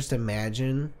 I just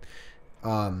imagine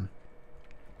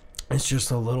it's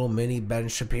just a little mini Ben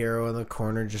Shapiro in the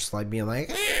corner just like being like,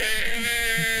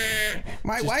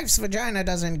 my wife's vagina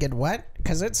doesn't get wet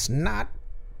because it's not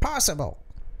possible.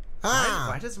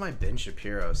 Why does my Ben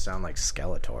Shapiro sound like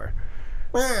Skeletor?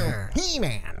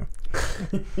 He-Man.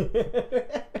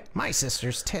 My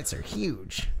sister's tits are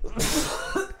huge.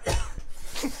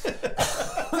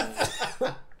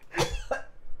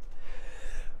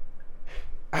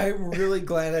 I'm really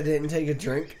glad I didn't take a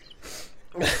drink.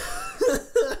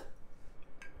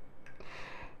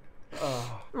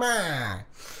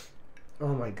 Oh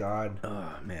my god.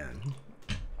 Oh man.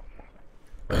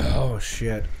 Oh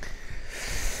shit.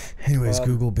 Anyways,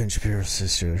 Google Ben Shapiro's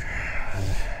sister.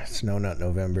 It's No Nut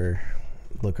November.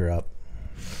 Look her up.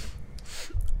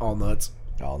 All nuts.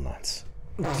 All nuts.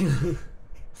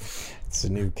 It's a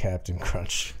new Captain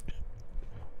Crunch.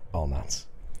 All nuts.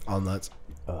 All nuts.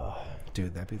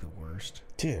 Dude, that'd be the worst.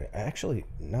 Dude, actually,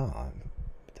 no.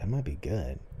 That might be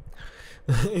good.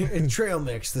 Trail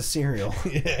mix, the cereal.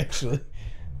 Yeah, actually.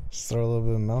 Just throw a little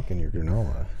bit of milk in your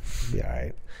granola. Be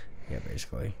alright. Yeah,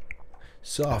 basically.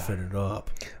 Soften it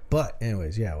up. But,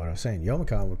 anyways, yeah, what I was saying,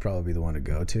 Youmacon would probably be the one to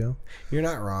go to. You're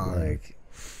not wrong. Like,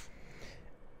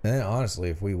 and then honestly,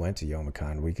 if we went to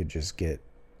Youmacon, we could just get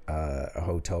a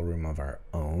hotel room of our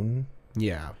own.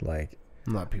 yeah. Like,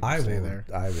 Let people I stay will there.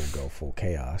 go full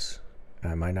chaos.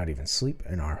 I might not even sleep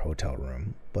in our hotel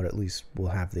room, but at least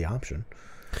we'll have the option.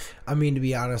 I mean, to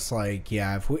be honest, like,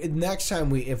 yeah, next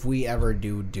time if we ever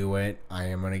do it, I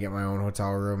am gonna get my own hotel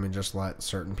room and just let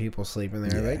certain people sleep in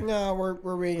there. Yeah. Like, no,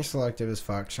 we're being selective as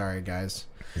fuck. Sorry, guys.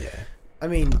 Yeah. I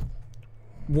mean,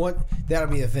 that'll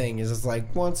be the thing is it's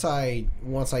like once I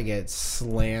get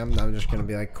slammed, I'm just gonna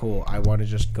be like, cool. I want to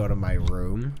just go to my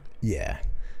room. Yeah.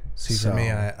 See, So- for me,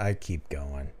 I keep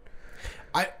going.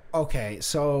 Okay,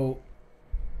 so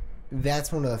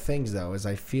that's one of the things, though, is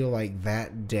I feel like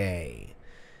that day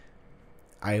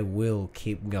I will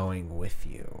keep going with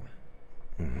you.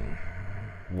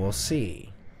 We'll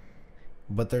see.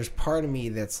 But there's part of me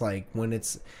that's like, when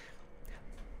it's...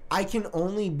 I can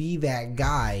only be that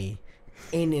guy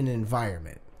in an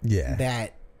environment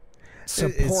that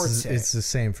supports it. It's the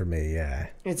same for me, yeah.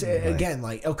 It's, again,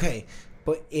 like, okay...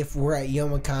 But if we're at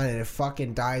Youmacon and it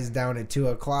fucking dies down at 2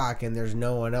 o'clock and there's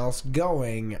no one else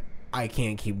going, I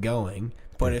can't keep going.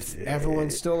 But if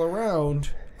everyone's still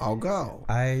around, I'll go.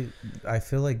 I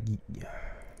feel like...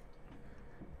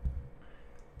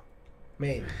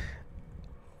 Maybe.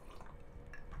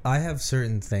 I have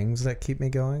certain things that keep me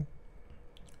going.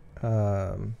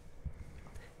 Guy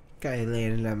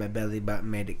landed on my belly button,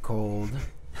 made it cold.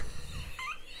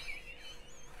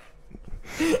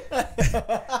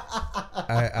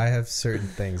 I have certain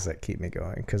things that keep me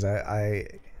going because I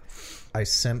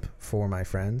simp for my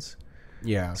friends.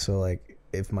 Yeah. So like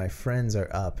if my friends are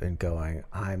up and going,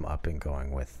 I'm up and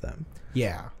going with them.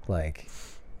 Yeah. Like,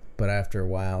 but after a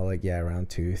while, like around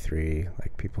 2, 3,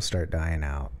 like people start dying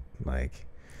out. Like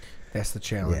that's the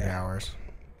challenge hours.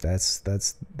 That's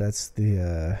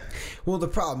the. Well, the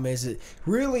problem is it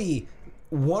really.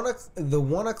 1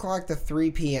 o'clock to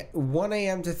 3 p.m. 1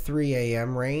 a.m. to 3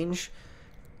 a.m. range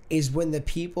is when the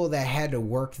people that had to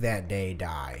work that day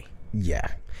die. Yeah.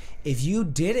 If you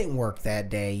didn't work that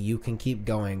day, you can keep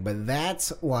going. But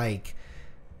that's like,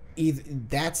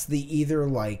 either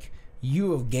like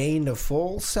you have gained a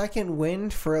full second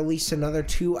wind for at least another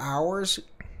 2 hours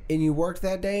and you worked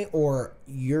that day, or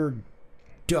you're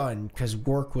done because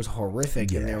work was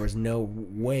horrific and there was no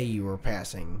way you were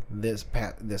passing this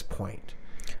point.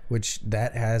 Which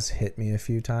that has hit me a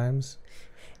few times.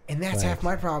 And that's half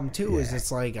my problem too, is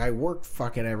it's like I work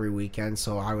fucking every weekend,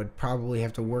 so I would probably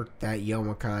have to work that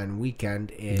Youmacon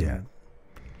weekend, and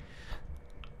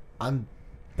I'm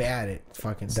bad at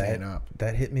fucking staying up.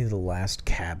 That hit me the last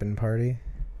cabin party,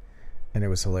 and it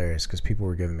was hilarious because people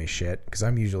were giving me shit, because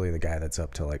I'm usually the guy that's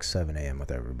up till like 7 a.m.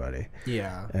 with everybody.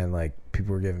 Yeah. And like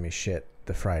people were giving me shit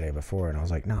the Friday before, and I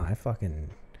was like, no, I fucking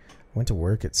went to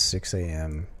work at 6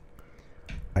 a.m.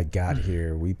 I got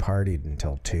here, we partied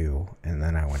until 2, and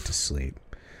then I went to sleep.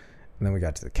 And then we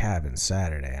got to the cabin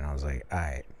Saturday, and I was like,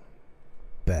 alright,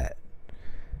 bet.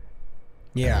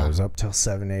 Yeah. And I was up till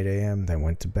 7, 8 a.m., then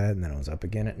went to bed, and then I was up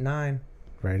again at 9,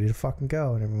 ready to fucking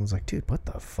go. And everyone was like, dude, what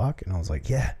the fuck? And I was like,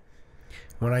 yeah.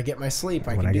 When I get my sleep,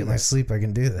 I can do this. When I get my sleep, I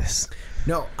can do this.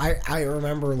 No, I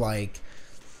remember, like,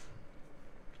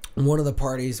 one of the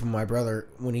parties when my brother,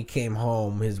 when he came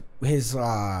home,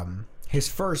 his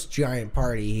first giant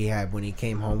party he had when he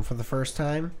came home for the first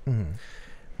time.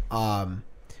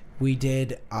 We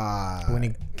did when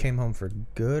he came home for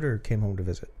good or came home to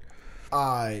visit?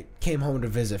 Came home to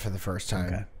visit for the first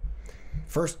time. Okay.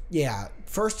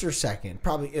 First or second.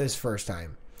 Probably it was first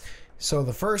time. So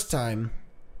the first time,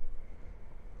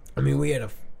 I mean, we had a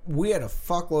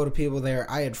fuckload of people there.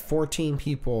 I had 14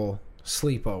 people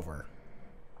sleep over.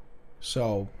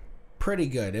 So pretty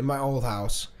good in my old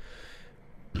house.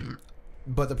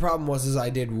 But the problem was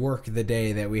I did work the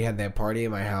day that we had that party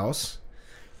in my house.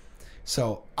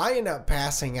 So I ended up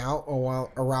passing out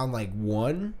around like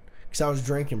 1 because I was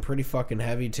drinking pretty fucking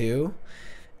heavy too.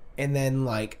 And then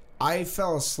like I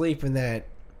fell asleep in that.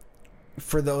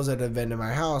 For those that have been to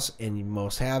my house, and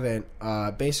most haven't,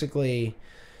 basically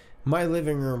my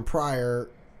living room prior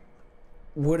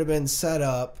would have been set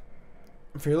up,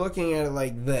 if you're looking at it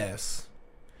like this,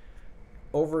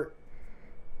 over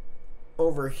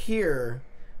here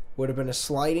would have been a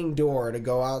sliding door to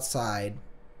go outside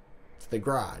to the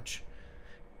garage.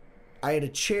 I had a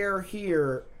chair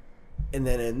here, and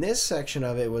then in this section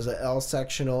of it was an L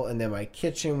sectional, and then my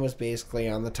kitchen was basically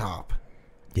on the top.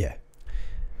 Yeah.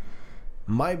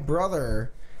 My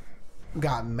brother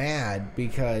got mad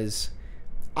because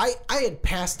I had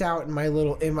passed out in my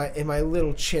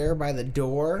little chair by the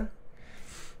door.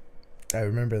 I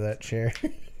remember that chair.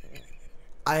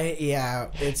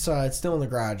 It's still in the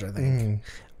garage, I think.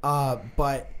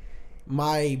 But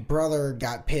my brother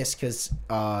got pissed because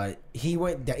he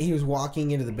was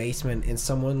walking into the basement and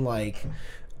someone like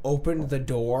opened the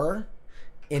door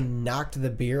and knocked the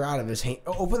beer out of his hand.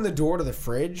 Opened the door to the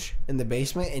fridge in the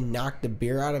basement and knocked the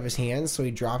beer out of his hands, so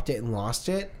he dropped it and lost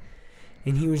it.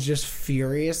 And he was just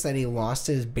furious that he lost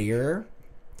his beer.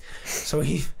 So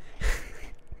he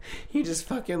just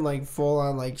fucking like full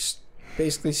on like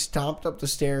basically stomped up the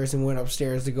stairs and went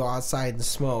upstairs to go outside and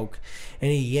smoke. And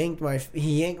he yanked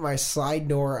my slide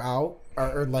door out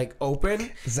or like open.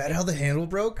 Is that how the handle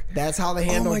broke? That's how the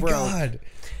handle broke. Oh my god. God.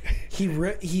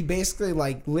 He basically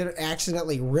like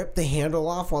accidentally ripped the handle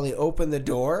off while he opened the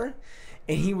door,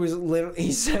 and he was literally,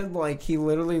 he said like he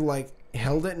literally like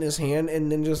held it in his hand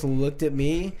and then just looked at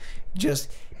me,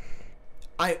 just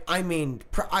I mean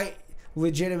I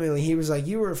legitimately, he was like,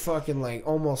 you were fucking like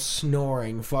almost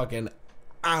snoring fucking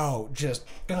out, just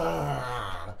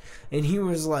and he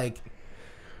was like,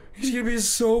 he's gonna be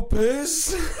so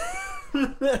pissed.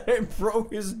 I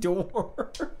broke his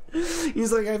door.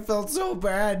 He's like, I felt so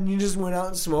bad, and he just went out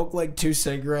and smoked like 2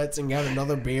 cigarettes and got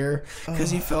another beer because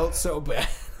he felt so bad.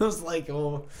 I was like,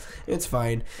 oh, it's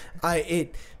fine.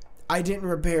 I didn't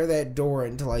repair that door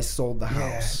until I sold the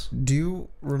house. Do you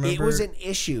remember? It was an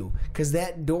issue because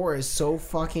that door is so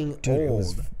fucking Dude, it old.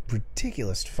 was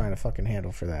ridiculous to find a fucking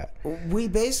handle for that. We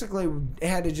basically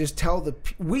had to just tell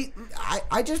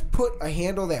I just put a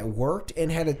handle that worked and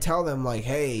had to tell them like,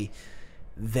 hey,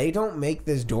 they don't make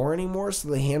this door anymore, so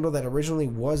the handle that originally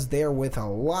was there with a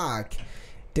lock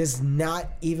does not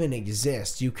even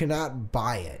exist. You cannot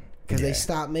buy it because they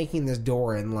stopped making this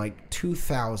door in like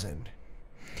 2000.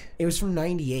 It was from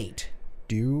 98.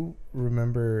 Do you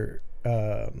remember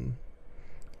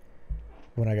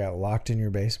when I got locked in your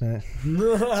basement?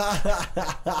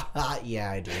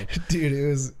 Yeah, I do.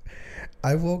 Dude,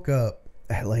 I woke up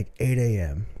at like 8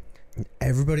 a.m.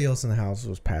 Everybody else in the house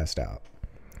was passed out.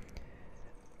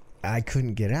 I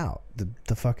couldn't get out.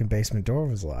 The fucking basement door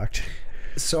was locked.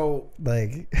 So,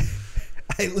 Like,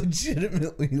 I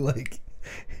legitimately, like,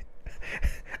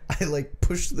 I, like,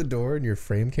 pushed the door and your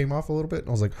frame came off a little bit. And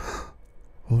I was like,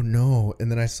 oh, no.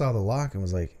 And then I saw the lock and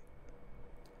was like,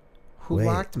 who wait.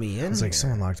 locked me in? I was like, here?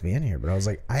 someone locked me in here. But I was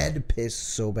like, I had to piss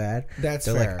so bad. That's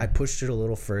that, fair. like, I pushed it a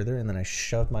little further and then I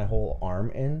shoved my whole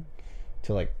arm in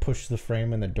to, like, push the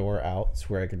frame and the door out so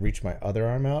where I could reach my other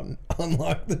arm out and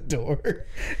unlock the door.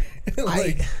 And,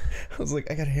 like, I was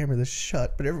like, I gotta hammer this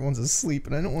shut, but everyone's asleep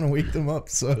and I don't want to wake them up.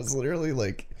 So I was literally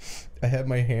like, I had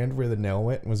my hand where the nail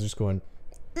went and was just going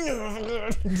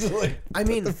to, like, I put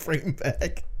mean, the frame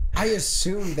back. I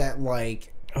assumed that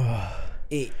like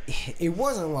it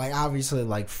wasn't like obviously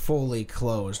like fully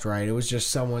closed, right? It was just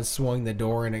someone swung the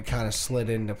door and it kind of slid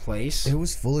into place. It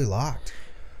was fully locked.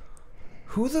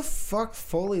 Who the fuck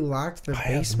fully locked the I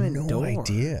basement have no door?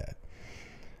 idea.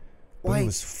 But Like, it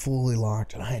was fully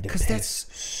locked and I had to 'cause piss that's-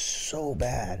 so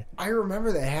bad. I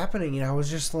remember that happening, and I was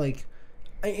just like,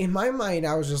 in my mind,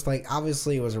 I was just like,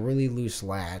 obviously it was a really loose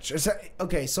latch.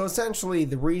 Okay, so essentially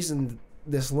the reason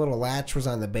this little latch was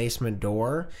on the basement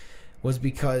door was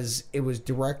because it was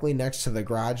directly next to the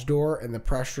garage door, and the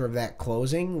pressure of that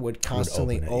closing would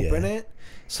constantly open it.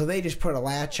 So they just put a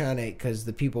latch on it because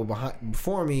the people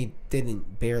before me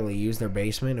didn't barely use their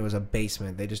basement. It was a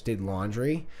basement. They just did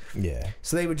laundry. Yeah.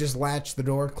 So they would just latch the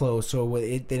door closed so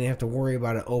they didn't have to worry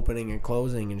about it opening and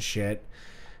closing and shit.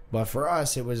 But for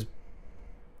us, it was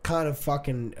kind of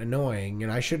fucking annoying,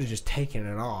 and I should have just taken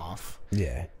it off.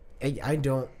 Yeah.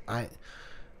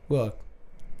 Look,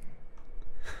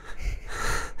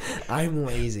 I'm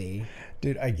lazy.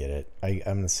 Dude, I get it.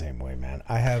 I'm the same way, man.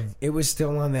 It was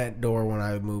still on that door when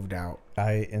I moved out.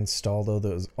 I installed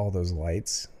all those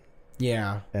lights,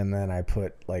 Yeah. and then I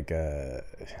put like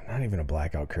not even a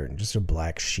blackout curtain, just a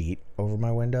black sheet over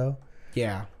my window.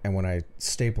 Yeah. And when I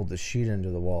stapled the sheet into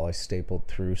the wall, I stapled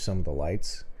through some of the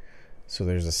lights. So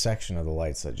there's a section of the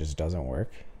lights that just doesn't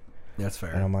work. That's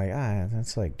fair. And I'm like,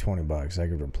 that's like $20. I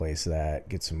could replace that,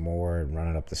 get some more, and run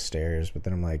it up the stairs. But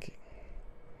then I'm like,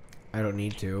 I don't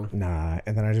need to. nah.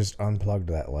 And then I just unplugged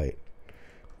that light.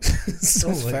 So,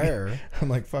 That's like, fair. I'm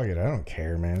like, fuck it. I don't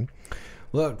care, man.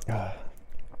 Look,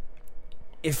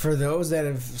 if for those that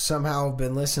have somehow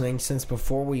been listening since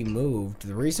before we moved,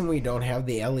 the reason we don't have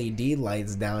the LED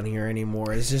lights down here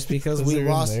anymore is just because we They're in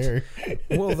lost. there.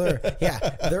 Well,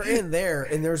 they're in there,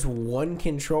 and there's one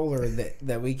controller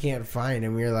that we can't find,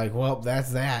 and we were like, well,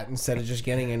 that's that. Instead of just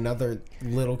getting another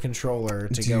little controller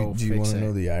to go Do you fix want to it.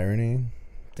 know the irony?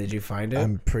 Did you find it?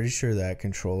 I'm pretty sure that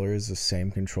controller is the same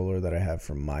controller that I have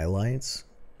for my lights,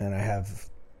 and I have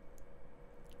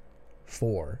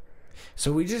 4.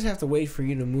 So we just have to wait for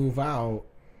you to move out.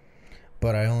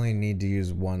 But I only need to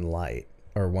use one light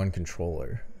or one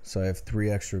controller. So I have 3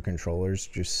 extra controllers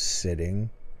just sitting.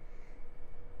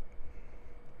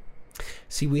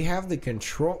 See, we have the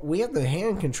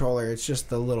hand controller. It's just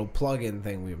the little plug-in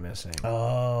thing we're missing.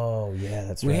 Oh, yeah,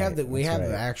 that's We right. have the That's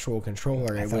right. actual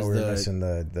controller. I It thought was we were the missing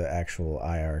the actual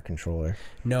IR controller.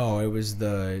 no, it was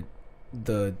the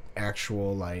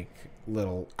actual like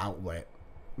little outlet,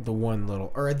 the one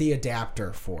little or the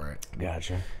adapter for it.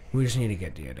 Gotcha. We just need to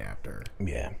get the adapter.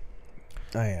 Yeah.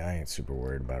 I ain't super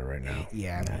worried about it right now.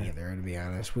 Yeah, Nah. me either. To be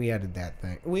honest, we added that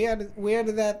thing. We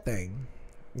added that thing.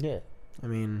 Yeah. I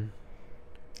mean,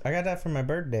 I got that for my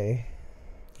birthday.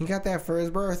 He got that for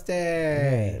his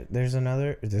birthday. Yeah, there's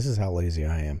another. This is how lazy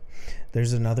I am.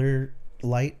 There's another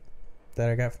light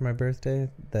that I got for my birthday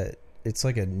that it's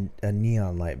like a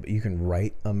neon light, but you can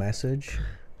write a message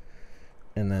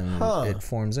and then it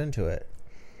forms into it.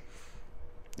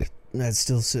 That's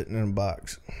still sitting in a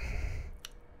box.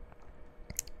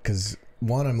 Because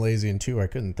one, I'm lazy, and two, I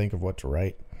couldn't think of what to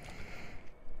write.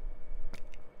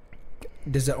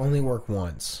 Does it only work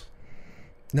once?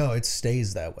 No, it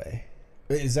stays that way.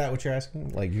 Is that what you're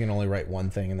asking? Like, you can only write one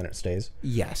thing and then it stays?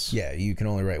 Yes. Yeah, you can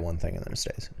only write one thing and then it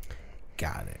stays.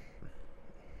 Got it.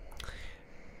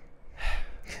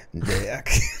 Dick.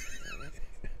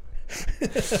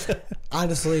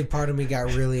 Honestly, part of me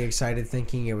got really excited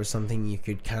thinking it was something you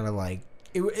could kind of like...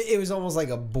 It was almost like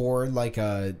a board, like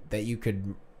a... That you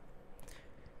could...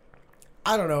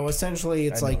 I don't know. Essentially,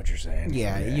 it's I know like... what you're saying.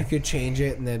 Yeah, you could change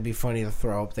it and then it'd be funny to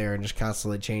throw up there and just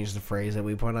constantly change the phrase that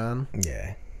we put on.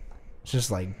 Yeah. It's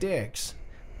just like dicks.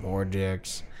 More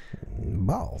dicks.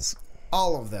 Balls.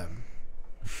 All of them.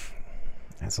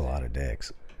 That's a lot of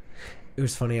dicks. It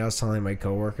was funny. I was telling my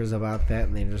coworkers about that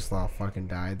and they just all fucking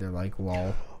died. They're like,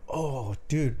 lol. Oh,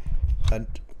 dude.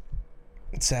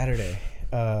 Saturday.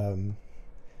 I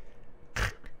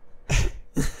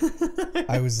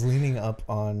was leaning up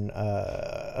on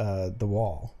the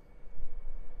wall.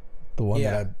 The one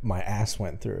that my ass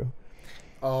went through.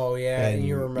 Oh, yeah. And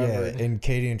you remembered. Yeah, and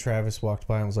Katie and Travis walked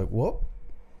by and was like, whoop.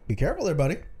 Be careful there,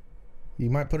 buddy.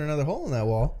 You might put another hole in that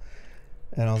wall.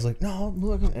 And I was like, no,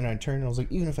 look. And I turned and I was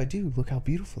like, even if I do, look how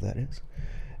beautiful that is.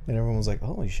 And everyone was like,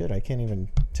 holy shit, I can't even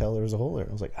tell there was a hole there.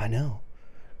 I was like, I know.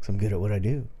 Because I'm good at what I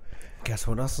do. Guess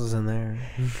what else is in there?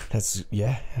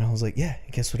 Yeah. And I was like, yeah,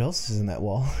 guess what else is in that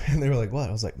wall? And they were like, what?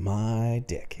 I was like, my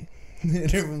dick. And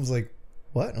everyone was like,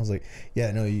 what? And I was like, yeah,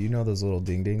 no, you know those little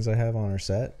ding-dings I have on our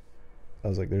set? I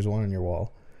was like, there's one on your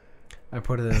wall. I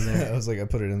put it in there. I was like, I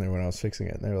put it in there when I was fixing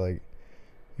it. And they were like,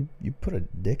 you put a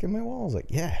dick in my wall? I was like,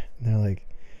 yeah. And they're like,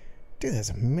 dude,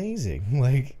 that's amazing.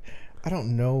 Like, I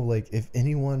don't know, like, if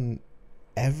anyone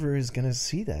ever is going to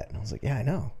see that. And I was like, yeah, I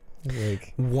know.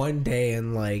 Like, one day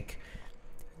in, like,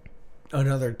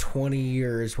 another 20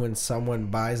 years when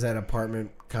someone buys that apartment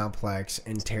complex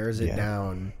and tears it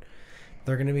down,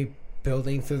 they're going to be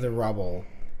building through the rubble.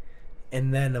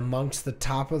 And then amongst the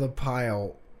top of the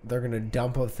pile, they're going to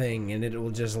dump a thing and it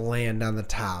will just land on the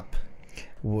top.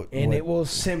 It will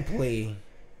simply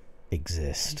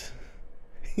exist.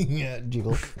 Yeah,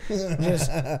 jiggle. just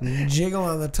jiggle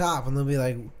on the top and they'll be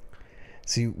like...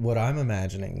 See, what I'm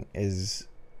imagining is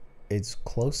it's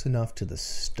close enough to the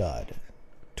stud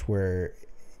to where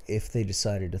if they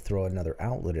decided to throw another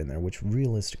outlet in there, which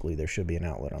realistically there should be an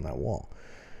outlet on that wall.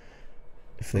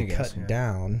 If they cut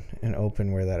down and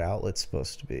open where that outlet's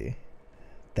supposed to be,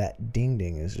 that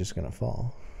ding-ding is just going to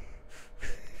fall.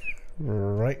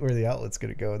 Right where the outlet's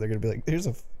going to go. They're going to be like, there's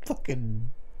a fucking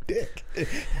dick.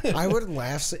 I would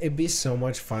laugh. It'd be so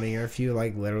much funnier if you,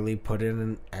 like, literally put in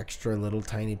an extra little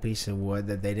tiny piece of wood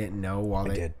that they didn't know while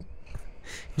they did.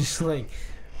 Just like...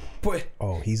 But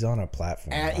he's on a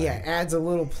platform. Adds a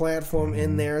little platform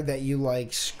in there that you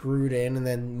like screwed in and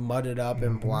then mudded up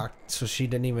and blocked, so she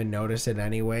didn't even notice it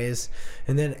anyways.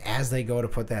 And then as they go to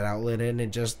put that outlet in,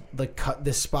 it just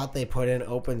the spot they put in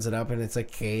opens it up and it's a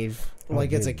cave,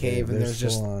 it's a cave, and there's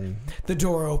just the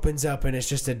door opens up and it's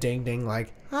just a ding ding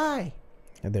like hi.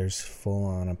 And there's full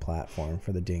on a platform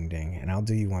for the ding ding, and I'll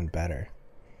do you one better.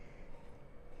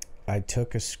 I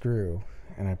took a screw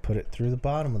and I put it through the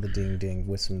bottom of the ding-ding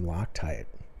with some Loctite.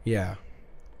 Yeah.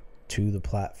 To the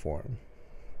platform.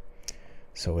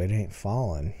 So it ain't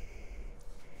falling.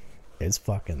 It's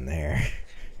fucking there.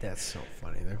 That's so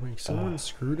funny. They're like, someone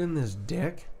screwed in this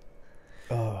dick?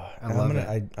 I'm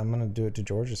gonna do it to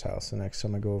George's house the next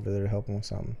time I go over there to help him with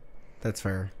something. That's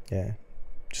fair. Yeah.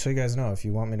 Just so you guys know, if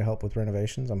you want me to help with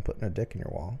renovations, I'm putting a dick in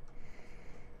your wall.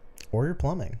 Or your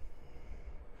plumbing.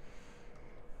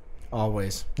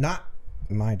 Always. Not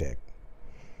my dick.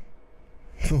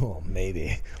 Oh,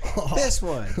 maybe. This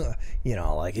one. You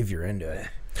know, like if you're into it.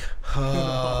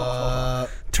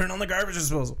 Turn on the garbage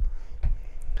disposal.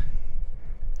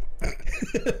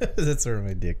 That's where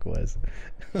my dick was.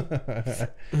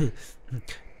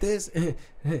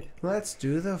 Let's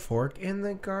do the fork in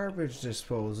the garbage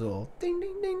disposal. Ding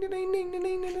ding ding ding ding ding ding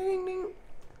ding ding ding.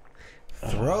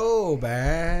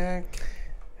 Throwback.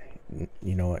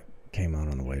 You know what came out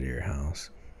on the way to your house?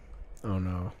 Oh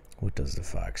no. What does the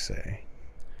fox say?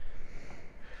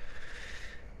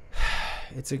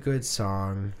 It's a good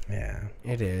song. Yeah.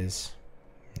 It is.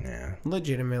 Yeah.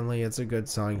 Legitimately, it's a good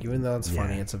song. Even though it's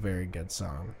funny, it's a very good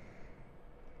song.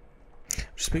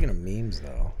 Speaking of memes,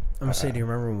 though. I'm going to say, do you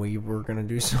remember when we were going to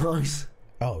do songs?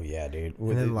 Oh yeah, dude.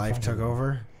 And then life took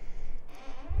over.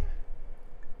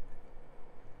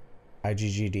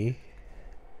 IGGD.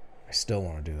 I still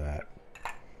want to do that.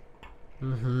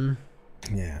 Mm-hmm.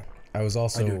 Yeah. I was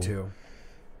also. I do too.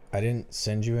 I didn't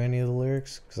send you any of the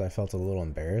lyrics because I felt a little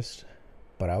embarrassed,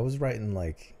 but I was writing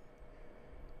like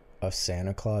a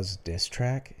Santa Claus diss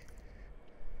track.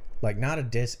 Like not a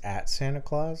diss at Santa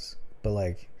Claus, but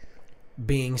like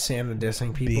Being Santa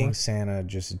dissing people. being Santa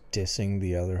just dissing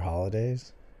the other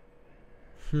holidays.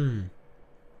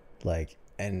 Like,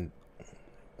 and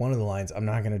one of the lines, I'm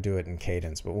not going to do it in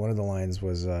cadence, but one of the lines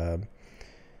was,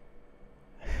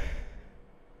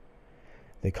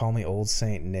 they call me Old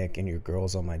Saint Nick and your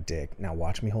girl's on my dick. Now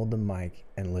watch me hold the mic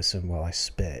and listen while I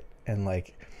spit. And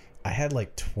like, I had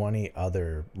like 20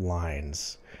 other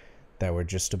lines that were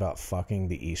just about fucking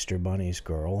the Easter Bunny's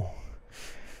girl.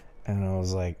 And I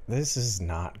was like, this is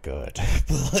not good.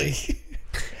 But like,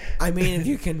 I mean, if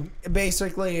you can,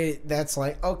 basically, that's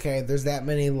like, okay, there's that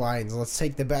many lines. Let's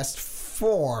take the best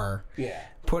 4. yeah.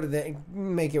 Put it in,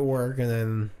 make it work, and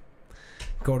then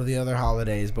go to the other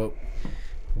holidays. But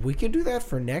we could do that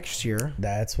for next year.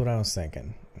 That's what I was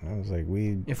thinking. I was like,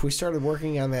 If we started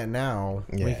working on that now,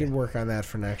 we Yeah. could work on that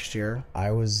for next year.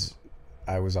 I was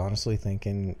honestly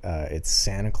thinking it's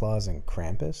Santa Claus and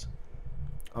Krampus.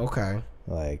 Okay.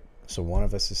 Like, so one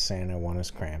of us is Santa, one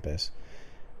is Krampus,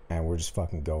 and we're just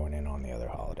fucking going in on the other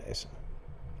holidays.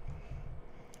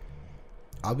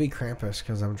 I'll be Krampus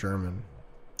because I'm German.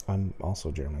 I'm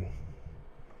also German.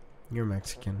 You're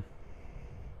Mexican.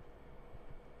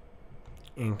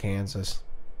 In Kansas.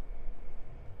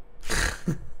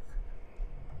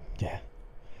 Yeah.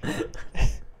 I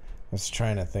was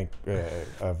trying to think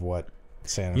of what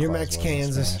Santa You're Claus was in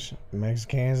Mex-Kansas. Spanish.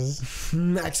 Mex-Kansas.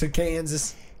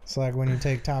 Mexicansas. It's like when you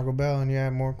take Taco Bell and you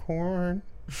add more corn.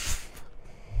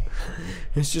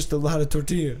 It's just a lot of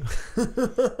tortilla.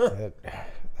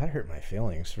 That hurt my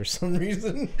feelings for some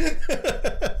reason. I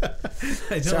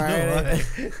don't Sorry, know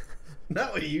why.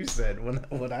 Not what you said,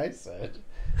 what I said.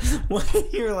 Why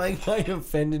you're like, I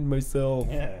offended myself.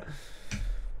 Yeah.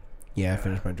 Yeah, I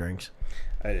finished my drinks.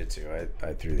 I did too.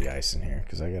 I threw the ice in here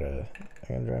because I gotta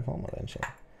drive home eventually.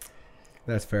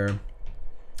 That's fair.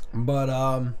 But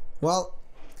well,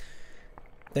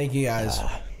 thank you guys.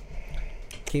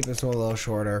 Keep this one a little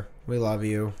shorter. We love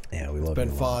you. Yeah, we love It's been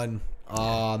you a lot.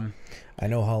 fun. I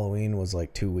know Halloween was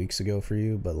like 2 weeks ago for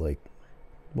you, but like,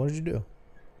 what did you do?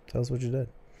 Tell us what you did.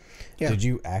 Yeah. Did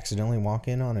you accidentally walk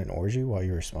in on an orgy while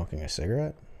you were smoking a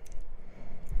cigarette?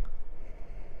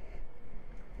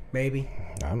 Maybe.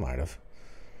 I might have.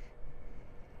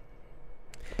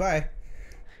 Bye.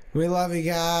 We love you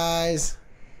guys.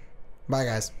 Bye,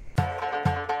 guys.